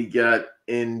 We got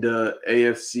in the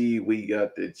AFC, we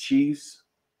got the Chiefs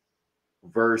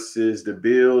versus the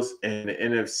Bills, and the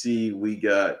NFC, we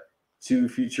got 2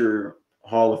 future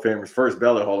Hall of Famers, first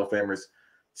ballot Hall of Famers,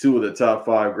 2 of the top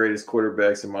 5 greatest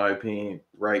quarterbacks, in my opinion,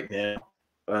 right now.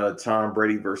 Tom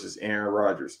Brady versus Aaron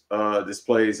Rodgers. This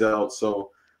plays out.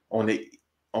 So on the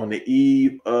on the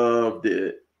eve of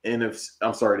the the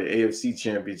AFC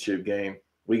Championship game,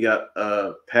 we got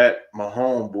Pat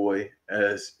Mahomes boy,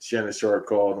 as Shannon Sharp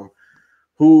called him,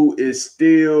 who is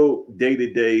still day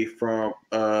to day from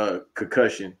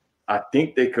concussion. I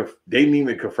think they didn't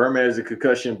even confirm it as a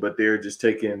concussion, but they're just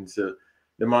taking the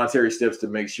monetary steps to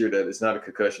make sure that it's not a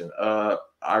concussion.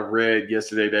 I read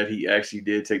yesterday that he actually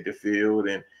did take the field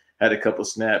and had a couple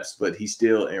snaps, but he's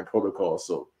still in protocol.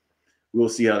 So we'll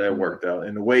see how that worked out.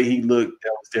 And the way he looked,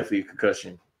 that was definitely a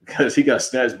concussion because he got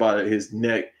snatched by his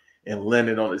neck and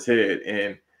landed on his head.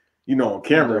 And on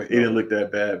camera, it didn't look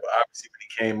that bad, but obviously when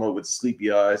he came up with the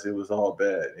sleepy eyes, it was all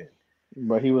bad.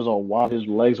 But he was on wild. His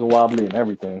legs were wobbly and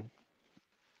everything.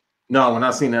 No, when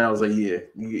I seen that, I was like, yeah,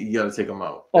 you got to take him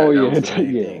out. That was the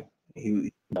main yeah. thing.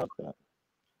 He Okay.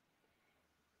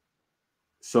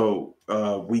 So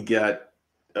we got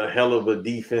a hell of a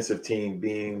defensive team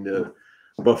being the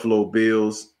Buffalo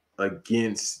Bills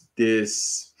against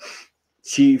this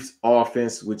Chiefs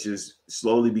offense, which is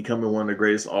slowly becoming one of the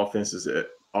greatest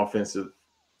offensive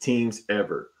teams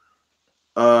ever.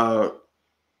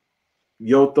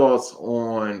 Your thoughts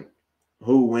on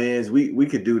who wins? We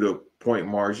could do the point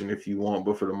margin if you want,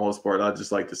 but for the most part, I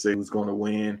just like to say who's going to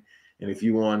win. And if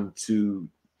you want to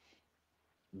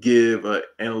give an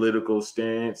analytical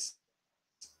stance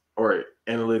or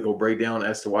analytical breakdown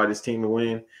as to why this team will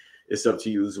win, it's up to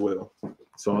you as well.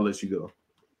 So I'll let you go.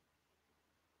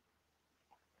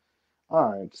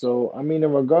 All right. So I mean,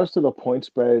 in regards to the point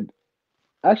spread,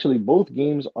 actually both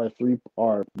games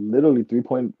are literally 3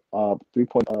 point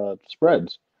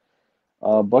spreads.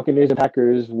 Buccaneers and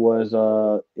Packers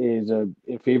is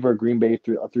in favor of Green Bay,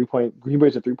 3 point. Green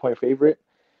Bay's a 3 point favorite,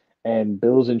 and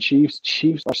Bills and Chiefs.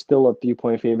 Chiefs are still a 3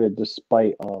 point favorite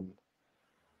despite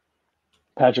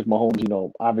Patrick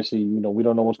Mahomes. Obviously, we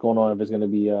don't know what's going on if it's going to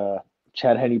be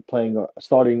Chad Henne playing or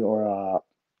starting or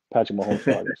Patrick Mahomes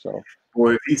starting. So,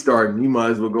 Or if he's starting, you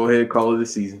might as well go ahead and call it a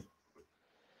season.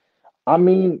 I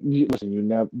mean, listen, you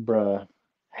never, bruh,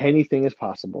 anything is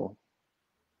possible.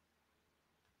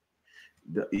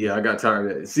 Yeah, I got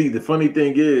tired of that. See, the funny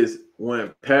thing is,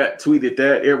 when Pat tweeted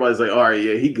that, everybody's like, all right,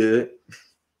 yeah, he good.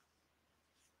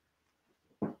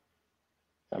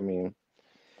 I mean,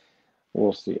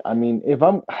 we'll see. I mean, if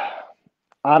I'm,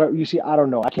 I don't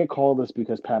know. I can't call this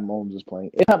because Pat Mahomes is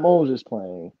playing. If Pat Mahomes is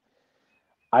playing,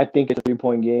 I think it's a 3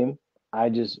 point game. I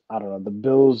don't know. The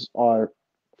Bills are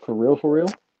for real,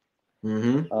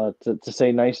 to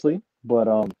say nicely. But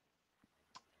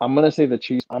I'm gonna say the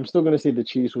Chiefs. I'm still gonna say the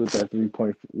Chiefs with that 3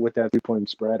 point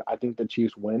spread. I think the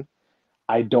Chiefs win.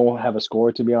 I don't have a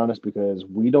score to be honest because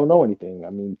we don't know anything. I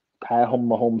mean, Pat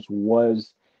Mahomes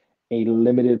was a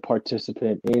limited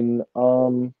participant in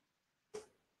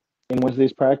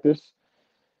Wednesday's practice.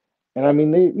 And I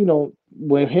mean,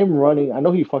 with him running, I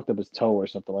know he fucked up his toe or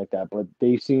something like that, but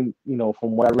they seem,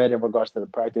 from what I read in regards to the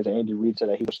practice, Andy Reid said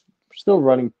that he was still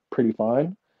running pretty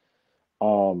fine.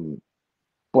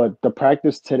 But the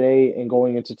practice today and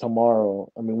going into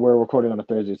tomorrow, I mean, we're recording on a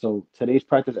Thursday, so today's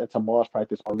practice and tomorrow's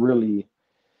practice are really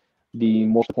the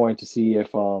most important to see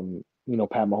if Pat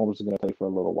Mahomes is going to play for a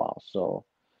little while. So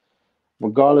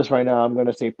regardless, right now I'm going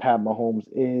to say Pat Mahomes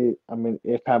is. I mean,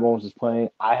 if Pat Mahomes is playing,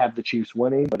 I have the Chiefs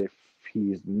winning. But if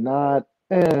he's not,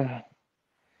 I'm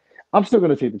still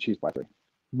going to take the Chiefs by 3.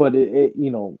 But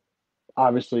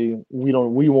obviously we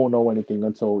won't know anything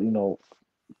until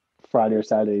Friday or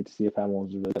Saturday to see if Pat Mahomes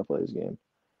is really going to play this game.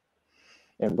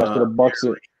 And rest of the Bucks.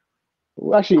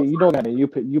 Actually, you don't have it. You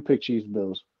pick Chiefs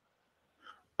Bills.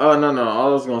 Oh no. All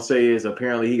I was gonna say is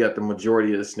apparently he got the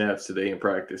majority of the snaps today in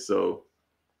practice, so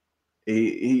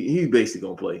he's basically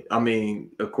gonna play. I mean,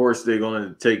 of course they're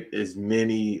gonna take as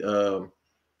many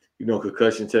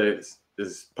concussion tests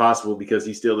as possible because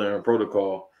he's still in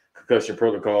concussion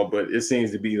protocol, but it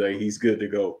seems to be like he's good to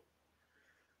go.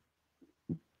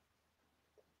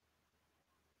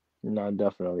 No,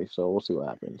 definitely. So we'll see what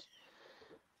happens.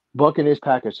 Buccaneers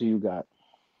Packers, who you got?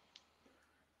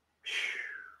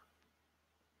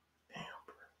 Damn,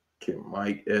 can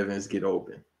Mike Evans get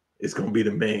open? It's gonna be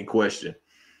the main question.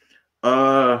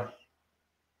 I'm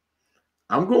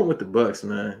going with the Bucks,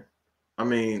 man. I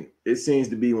mean, it seems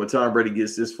to be when Tom Brady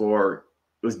gets this far,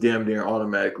 it's damn near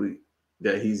automatically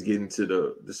that he's getting to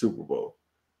the Super Bowl.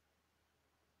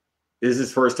 This is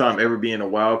his first time ever being a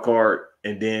wild card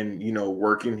and then,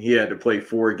 working. He had to play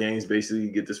 4 games basically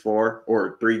to get this far,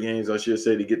 or 3 games, I should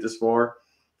say, to get this far.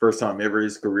 First time ever in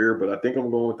his career, but I think I'm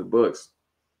going with the Bucks.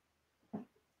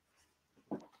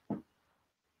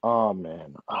 Oh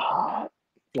man,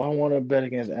 do I want to bet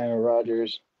against Aaron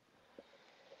Rodgers?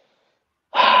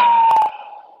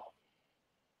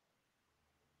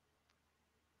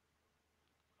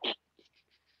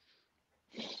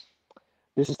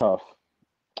 This is tough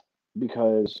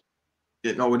because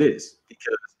No, it is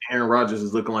because Aaron Rodgers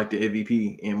is looking like the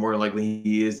MVP, and more likely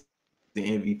he is the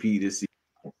MVP this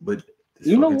season. But this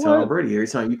you know fucking Tom what, Brady, every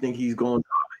time you think he's going,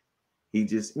 he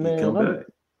man. come back.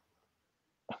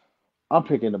 I'm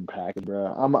picking the Packers,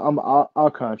 bro.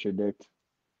 I'll contradict.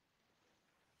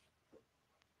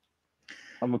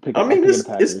 I I'm mean, picking the it's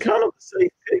Packers. kind of a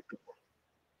safe pick.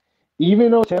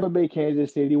 Even though Tampa Bay,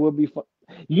 Kansas City would be fun.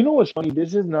 You know what's funny?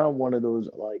 This is not one of those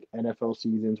like NFL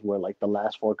seasons where like the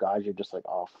last four guys you're just like,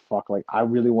 oh fuck, like I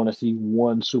really want to see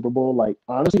one Super Bowl. Like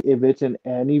honestly, if it's in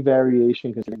any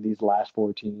variation considering these last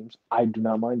four teams, I do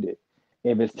not mind it.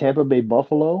 If it's Tampa Bay,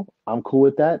 Buffalo, I'm cool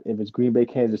with that. If it's Green Bay,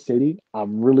 Kansas City,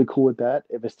 I'm really cool with that.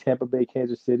 If it's Tampa Bay,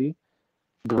 Kansas City,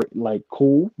 great, like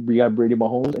cool. We got Brady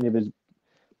Mahomes, and if it's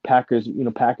Packers,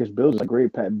 Packers Bills, it's like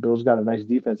great. Bills got a nice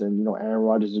defense, and Aaron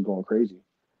Rodgers is going crazy.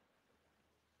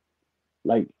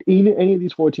 Like any of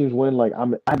these four teams win, like I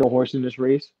had no horse in this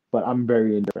race, but I'm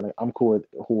very indifferent. Like I'm cool with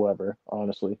whoever,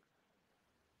 honestly.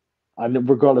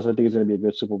 Regardless, I think it's gonna be a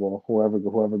good Super Bowl. Whoever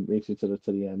makes it to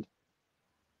the end.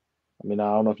 I mean,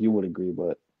 I don't know if you would agree,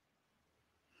 but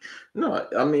No,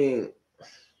 I mean,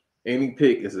 any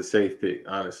pick is a safe pick,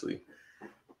 honestly.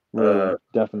 yeah,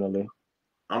 definitely.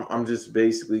 I'm just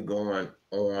basically going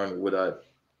on what I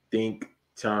think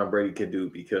Tom Brady can do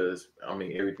because I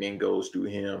mean everything goes through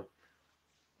him.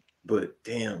 But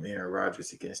damn, Aaron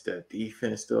Rodgers against that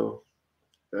defense though,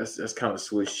 that's kind of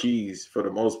Swiss cheese for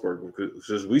the most part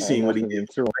because we And seen what that's he the did thing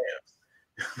with too. the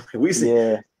Rams. We see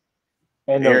Yeah,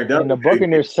 and the Aaron Donald and the couldn't get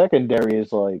Buccaneers secondary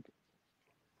is like,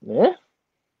 yeah,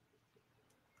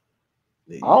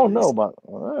 I don't know, but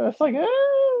it's like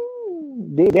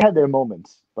they had their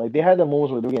moments. Like they had their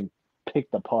moments where they were getting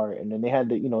picked apart, and then they had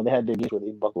their games where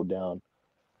they buckled down,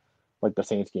 like the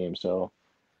Saints game. So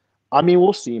I mean,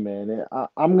 we'll see, man.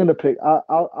 I'm gonna pick.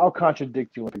 I'll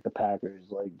contradict you and pick the Packers,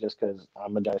 like just because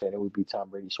I'm a Giants fan. It would be Tom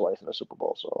Brady twice in the Super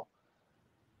Bowl. So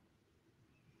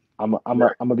right. I'm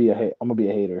gonna be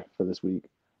a hater for this week.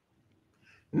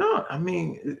 No, I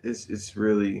mean it's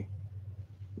really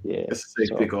Yeah. it's a safe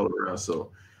So pick all around.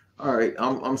 So all right,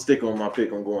 I'm sticking on my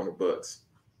pick. I'm going to Bucks.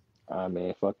 I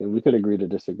mean, fuck it. We could agree to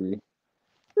disagree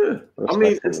Yeah, I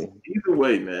mean it's respectfully. either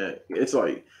way, man. It's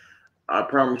like I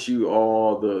promise you,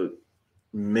 all the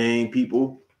main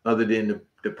people, other than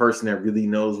the person that really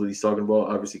knows what he's talking about,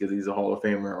 obviously because he's a Hall of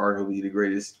Famer, arguably the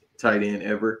greatest tight end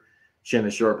ever.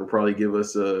 Shannon Sharp will probably give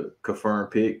us a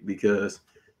confirmed pick because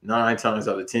 9 times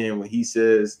out of 10, when he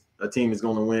says a team is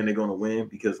going to win, they're going to win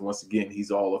because once again,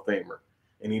 he's a Hall of Famer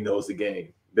and he knows the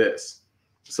game best.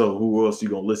 So who else are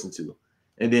you going to listen to?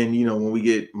 And then, when we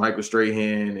get Michael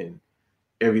Strahan and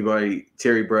everybody,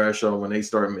 Terry Bradshaw, when they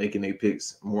start making their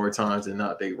picks more times than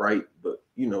not, they right. But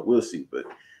we'll see. But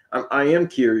I am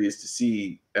curious to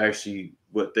see actually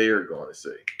what they are going to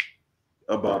say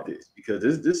about Right. this because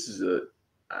this is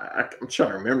I'm trying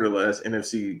to remember the last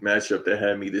NFC matchup that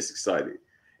had me this excited,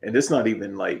 and it's not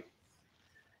even like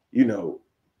you know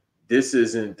this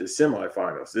isn't the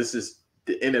semifinals. This is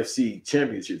the NFC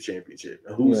Championship.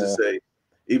 And who's to Yeah. say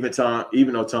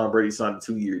even though Tom Brady signed a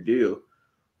 2-year deal,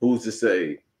 who's to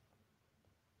say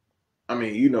I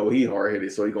mean, he hard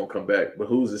headed, so he gonna come back. But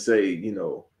who's to say,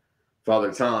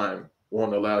 Father Time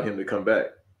won't allow him to come back?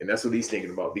 And that's what he's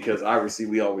thinking about because obviously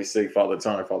we always say Father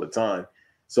Time, Father Time.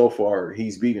 So far,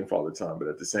 he's beating Father Time, but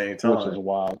at the same Which time, is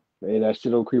wild. Hey, that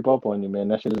shit will creep up on you, man.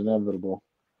 That shit is inevitable.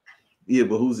 yeah.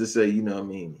 But who's to say, what I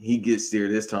mean, he gets there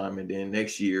this time, and then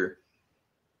next year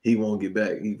he won't get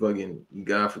back. He fucking,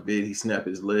 God forbid, he snap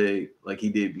his leg like he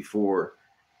did before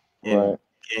in Right.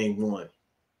 game one.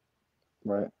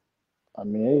 Right. I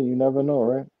mean, hey, you never know,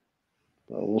 right?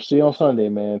 But we'll see on Sunday,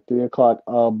 man. 3 o'clock.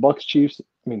 Bucks Chiefs.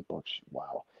 I mean Bucks.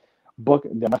 Wow.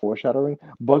 Am I foreshadowing?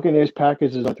 Buccaneers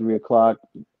Packers is at 3 o'clock.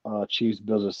 Chiefs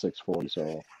Bills at 6:40.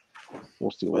 So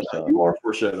we'll see But what's now up. you are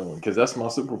foreshadowing because that's my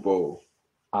Super Bowl.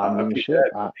 I I mean, picked shit.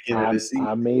 that at the beginning of the season.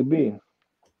 I may be.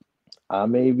 I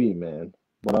may be, man.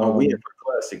 But Oh, we in for the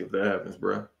classic if that happens,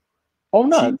 bro. oh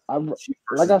no, Chiefs, I Chiefs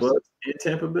like versus I said, Bucks in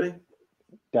Tampa Bay.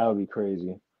 that would be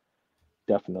crazy.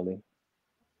 Definitely.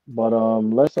 But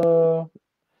let's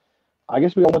I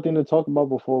guess we got one thing to talk about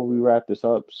before we wrap this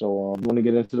up. So you want to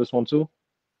get into this one too?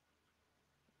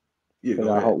 Yeah, Cause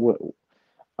go I ahead. hope.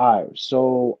 All right.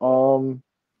 So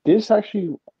this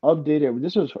actually updated.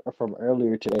 This was from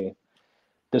earlier today.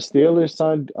 The Steelers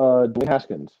signed Dwayne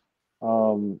Haskins.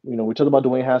 We talked about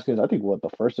Dwayne Haskins. I think what the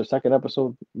first or second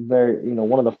episode,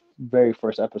 one of the very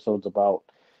first episodes about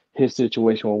his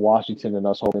situation with Washington and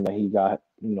us hoping that he got,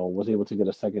 was able to get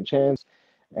a second chance.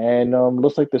 And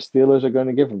looks like the Steelers are going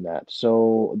to give him that.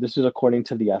 So this is according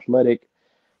to the Athletic.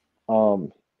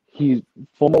 Um, He's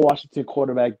former Washington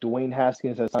quarterback Dwayne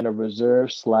Haskins has signed a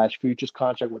reserve/futures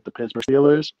contract with the Pittsburgh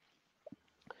Steelers.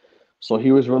 So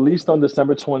he was released on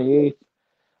December 28th.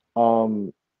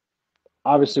 Um,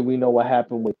 Obviously we know what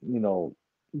happened with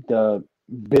the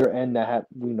bitter end that had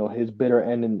his bitter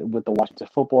end with the Washington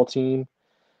football team.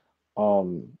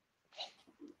 Um,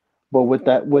 but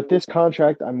with this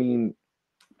contract, I mean,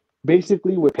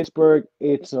 basically with Pittsburgh,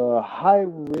 it's a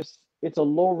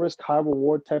low risk, high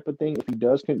reward type of thing if he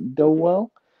does do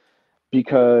well,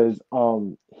 because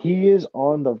he is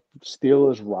on the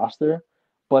Steelers roster,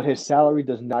 but his salary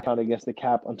does not count against the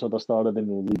cap until the start of the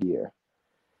new league year.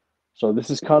 So this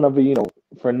is kind of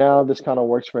for now, this kind of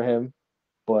works for him,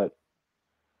 but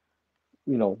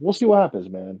we'll see what happens,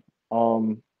 man.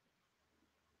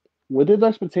 With his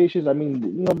expectations, I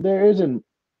mean, there isn't,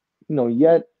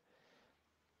 yet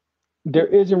there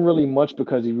isn't really much,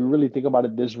 because if you really think about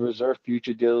it, this reserve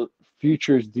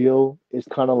futures deal is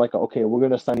kind of like, okay, we're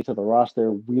gonna sign you to the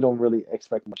roster. We don't really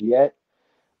expect much yet,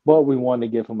 but we want to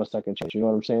give him a second chance. You know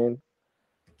what I'm saying?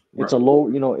 It's a Right. low,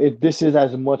 this is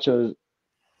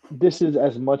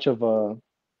as much of a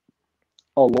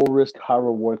low risk, high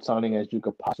reward signing as you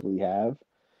could possibly have.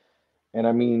 And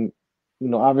I mean,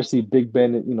 obviously Big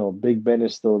Ben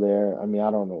is still there. I mean, I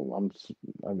don't know.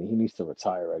 I mean, he needs to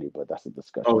retire already, but that's a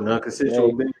discussion Oh, for another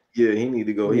non-consensual day. Ben. Yeah, he need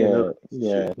to go. He Yeah, another piece of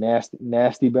yeah, shit.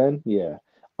 nasty Ben. Yeah.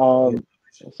 Oh, he Um,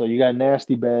 so you got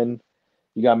nasty Ben,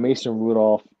 you got Mason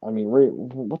Rudolph. I mean,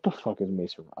 what the fuck is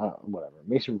Mason? Whatever.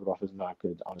 Mason Rudolph is not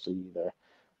good, honestly, either.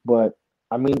 But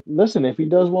I mean, listen, if he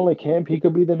does well in camp, he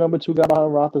could be the number two guy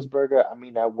behind Roethlisberger. I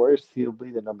mean, at worst, he'll be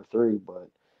the number three. But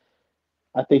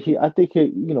I think he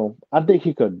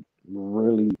could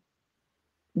really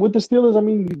with the Steelers. I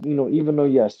mean, even though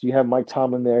yes, you have Mike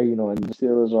Tomlin there, and the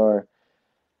Steelers are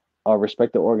a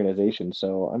respected organization.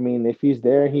 So I mean, if he's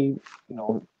there,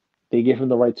 they give him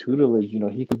the right tutelage.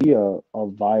 He could be a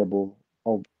viable,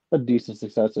 a decent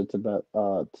successor to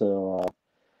Brandon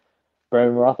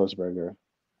Roethlisberger.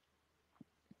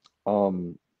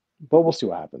 But we'll see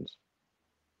what happens.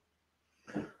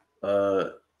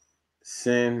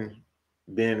 Send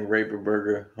Ben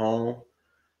Raperberger home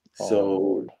Oh so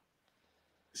Lord.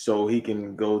 he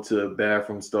can go to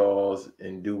bathroom stalls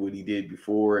and do what he did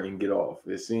before and get off.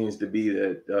 It seems to be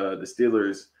that the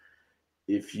Steelers,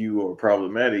 if you are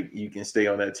problematic, you can stay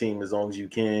on that team as long as you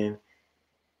can.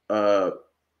 Uh,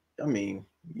 I mean,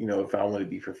 if I want to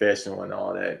be professional and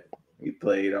all that, he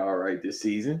played all right this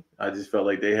season. I just felt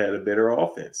like they had a better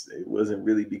offense. It wasn't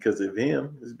really because of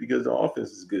him; it's because the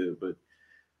offense is good. But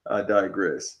I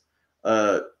digress.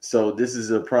 So this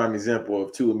is a prime example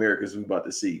of two Americas we about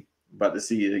to see. About to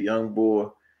see a young boy.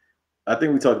 I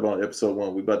think we talked about in episode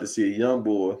one. We about to see a young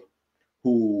boy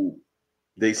who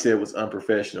they said was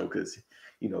unprofessional because,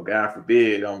 God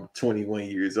forbid, I'm 21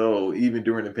 years old. Even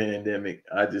during the pandemic,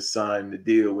 I just signed the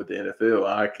deal with the NFL.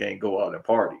 I can't go out and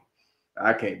party.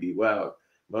 I can't be wild.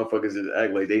 Motherfuckers just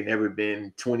act like they never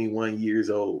been 21 years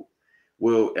old.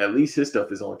 Well, at least his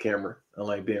stuff is on camera,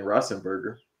 unlike Ben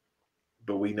Roethlisberger.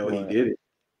 But we know he Right. did it.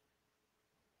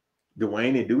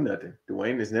 Dwayne didn't do nothing.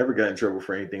 Dwayne has never got in trouble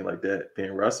for anything like that.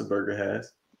 Ben Roethlisberger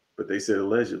has, but they said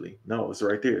allegedly. No, it's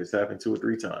right there. It's happened 2 or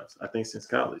 3 times. I think since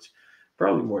college,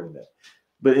 probably more than that.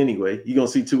 But anyway, you're gonna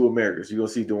see two Americans. You're gonna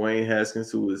see Dwayne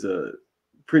Haskins, who is a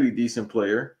pretty decent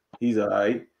player. He's all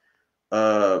right.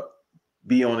 Uh,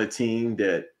 be on a team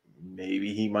that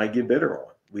maybe he might get better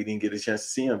on. We didn't get a chance to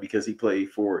see him because he played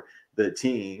for the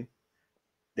team,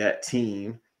 that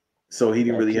team. So he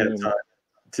didn't That really have team. time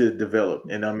to develop.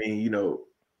 And I mean,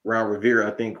 Ron Rivera,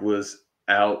 I think, was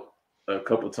out a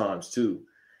couple times too,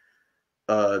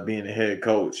 being a head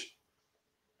coach,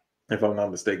 if I'm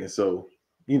not mistaken. So,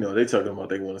 they talking about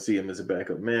they want to see him as a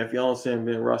backup. Man, if y'all don't send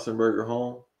Ben Roethlisberger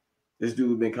home, this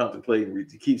dude been contemplating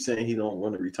to keep saying he don't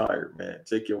want to retire. Man,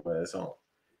 take your ass home.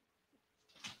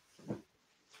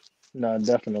 No,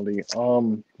 definitely.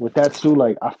 With that too,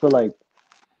 like I feel like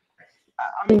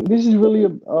I mean this is really a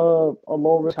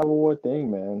low risk high reward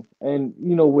thing, man. And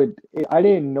I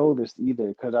didn't know this either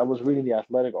because I was reading the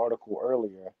Athletic article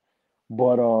earlier.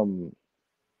 But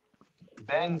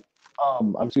then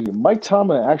I'm excuse me, Mike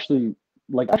Tomlin actually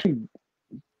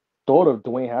thought of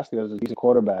Dwayne Haskins as a decent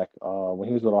quarterback when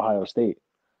he was with Ohio State.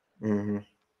 Mm-hmm.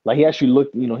 Like he actually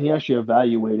looked, he actually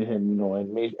evaluated him,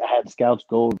 and had scouts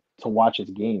go to watch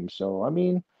his game. So I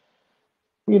mean,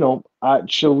 I'm not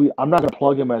gonna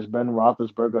plug him as Ben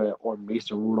Roethlisberger or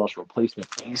Mason Rudolph's replacement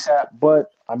ASAP,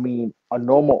 but I mean, a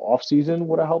normal offseason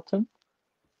would have helped him.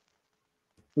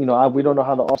 We don't know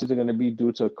how the offseason is gonna be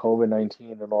due to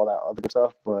COVID-19 and all that other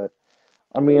stuff, but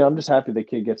I mean, I'm just happy the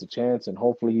kid gets a chance, and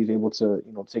hopefully he's able to,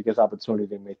 take his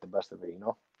opportunity and make the best of it.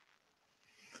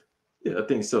 Yeah, I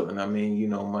think so. And I mean,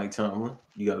 Mike Tomlin,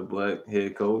 you got a black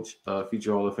head coach,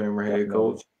 future Hall of Famer head Definitely.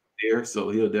 coach there, so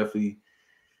he'll definitely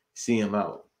see him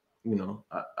out.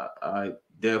 I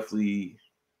definitely,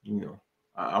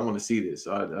 I want to see this.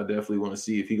 I definitely want to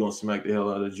see if he gonna smack the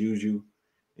hell out of Juju.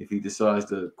 If he decides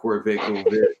to Corvette,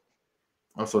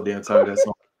 I'm so damn tired of that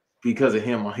song. Because of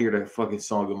him, I hear that fucking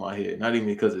song in my head. Not even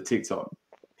because of TikTok.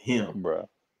 Him. Bruh.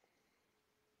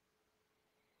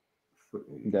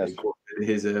 They That's Corvetted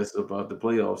his ass up out the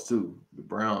playoffs too. The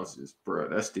Browns is, bro,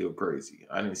 that's still crazy.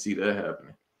 I didn't see that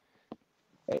happening.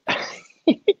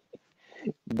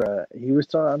 bruh. He was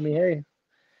talking. I mean, hey,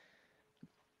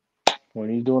 when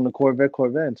he's doing the Corvette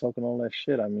and talking all that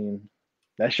shit, I mean,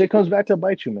 that shit comes back to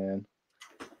bite you, man.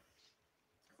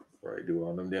 Right, do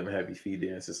all them damn happy feet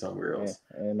dances somewhere Yeah. else.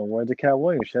 And the words of Cat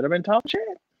Williams should have been top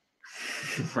champ.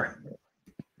 Right.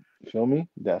 Feel me?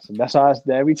 That's how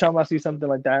every time I see something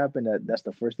like that happen, that's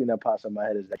the first thing that pops in my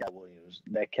head is that Cat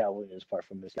Williams part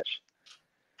from this match.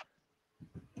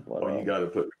 But, Oh, you gotta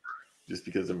put just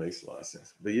because it makes a lot of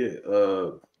sense. But yeah,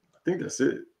 I think that's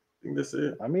it.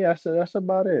 I mean, that's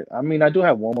about it. I mean, I do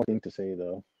have one more thing to say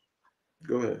though.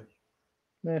 Go ahead.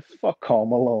 Man, fuck Karl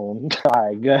Malone. All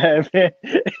right, go ahead, man.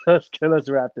 Let's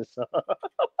wrap this up.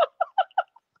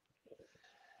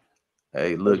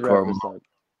 Hey, Let's look, wrap Carl. this up.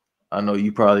 I know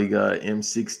you probably got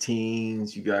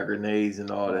M16s, you got grenades and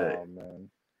all that. Oh man,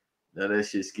 Now that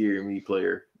shit scared me,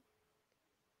 player.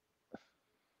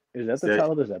 is that the Stat-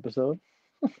 title of this episode?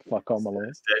 Fuck Karl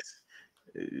Malone.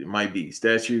 it might be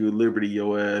Statue of Liberty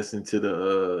your ass into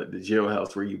the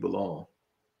jailhouse where you belong.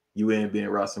 You ain't Ben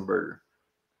Roethlisberger.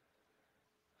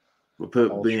 But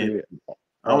put All Ben. true,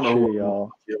 I all don't know who true, I'm going y'all.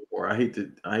 to jail for. I hate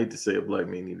to say a black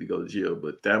man need to go to jail,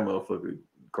 but that motherfucker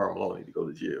Karl Malone need to go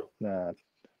to jail. Nah,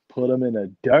 put him in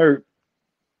the dirt.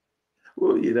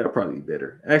 Well, yeah, that'd probably be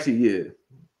better. Actually, yeah,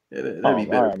 that'd Oh, be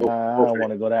all better. right, nah, I don't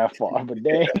want to go that far, but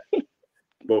they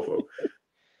Both of them.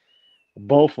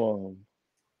 both of them.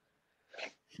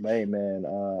 Hey man,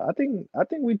 I think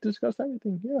we discussed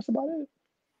everything. Yeah, that's about it.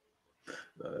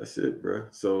 That's it, bro.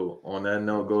 So on that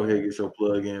note, go ahead and get your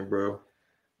plug in, bro.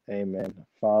 Hey man,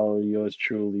 follow yours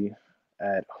truly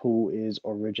at Who Is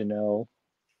Original,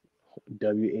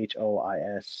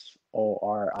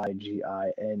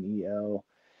 WHOISORIGINEL.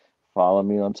 Follow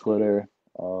me on Twitter,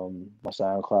 my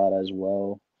SoundCloud as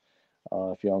well.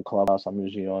 If you're on Clubhouse, I'm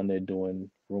usually on there doing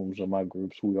rooms with my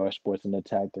groups. We are Sports and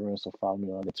Attack the Room, so follow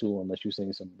me on there too. Unless you're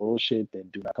saying some bullshit, then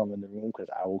do not come in the room because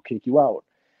I will kick you out.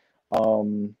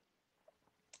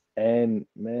 And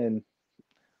man,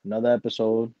 another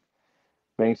episode.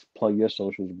 Banks, plug your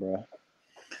socials, bro.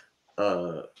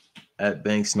 At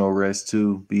Banks No Rest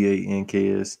 2,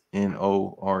 BANKSNOREST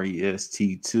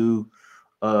 2.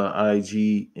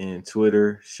 IG and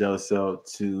Twitter. Shouts out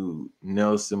to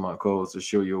Nelson, my co-host, to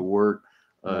show your work.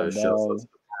 My Shouts out dog. to the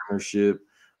partnership.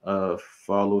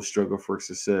 Follow Struggle for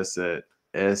Success at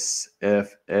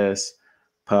SFS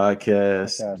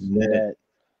Podcast Podcast Net Net.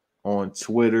 on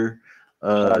Twitter.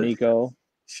 Shout out Nico.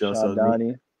 Shouts Shout out out Nick.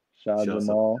 Donnie. Shout out Shouts out,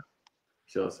 Jamal.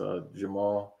 shouts out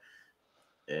Jamal.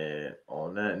 And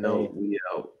on that Hey, note, we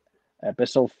out.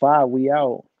 episode 5, we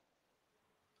out.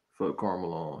 Fuck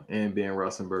Carmel on and Ben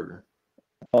Roethlisberger.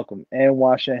 Fuck 'em. And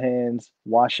wash your hands,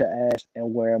 wash your ass,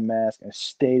 and wear a mask, and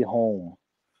stay home.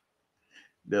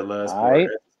 That last All part. right?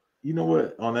 You know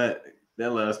what? On that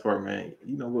last part, man.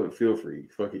 You know what? Feel free.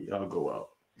 Fuck it. Y'all go out.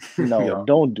 No, Y'all,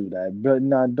 don't do that. But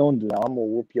nah, don't do that. I'm gonna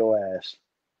whoop your ass.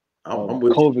 I'm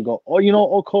with you. COVID go. Oh, you know,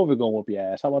 COVID gonna whoop your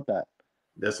ass. How about that?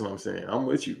 That's what I'm saying. I'm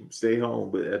with you. Stay home,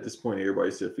 but at this point,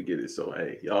 everybody said forget it. So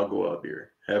hey, y'all go out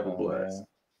there, have a Oh blast. man,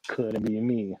 couldn't be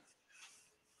me.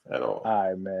 At all. All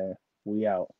right, man. We out.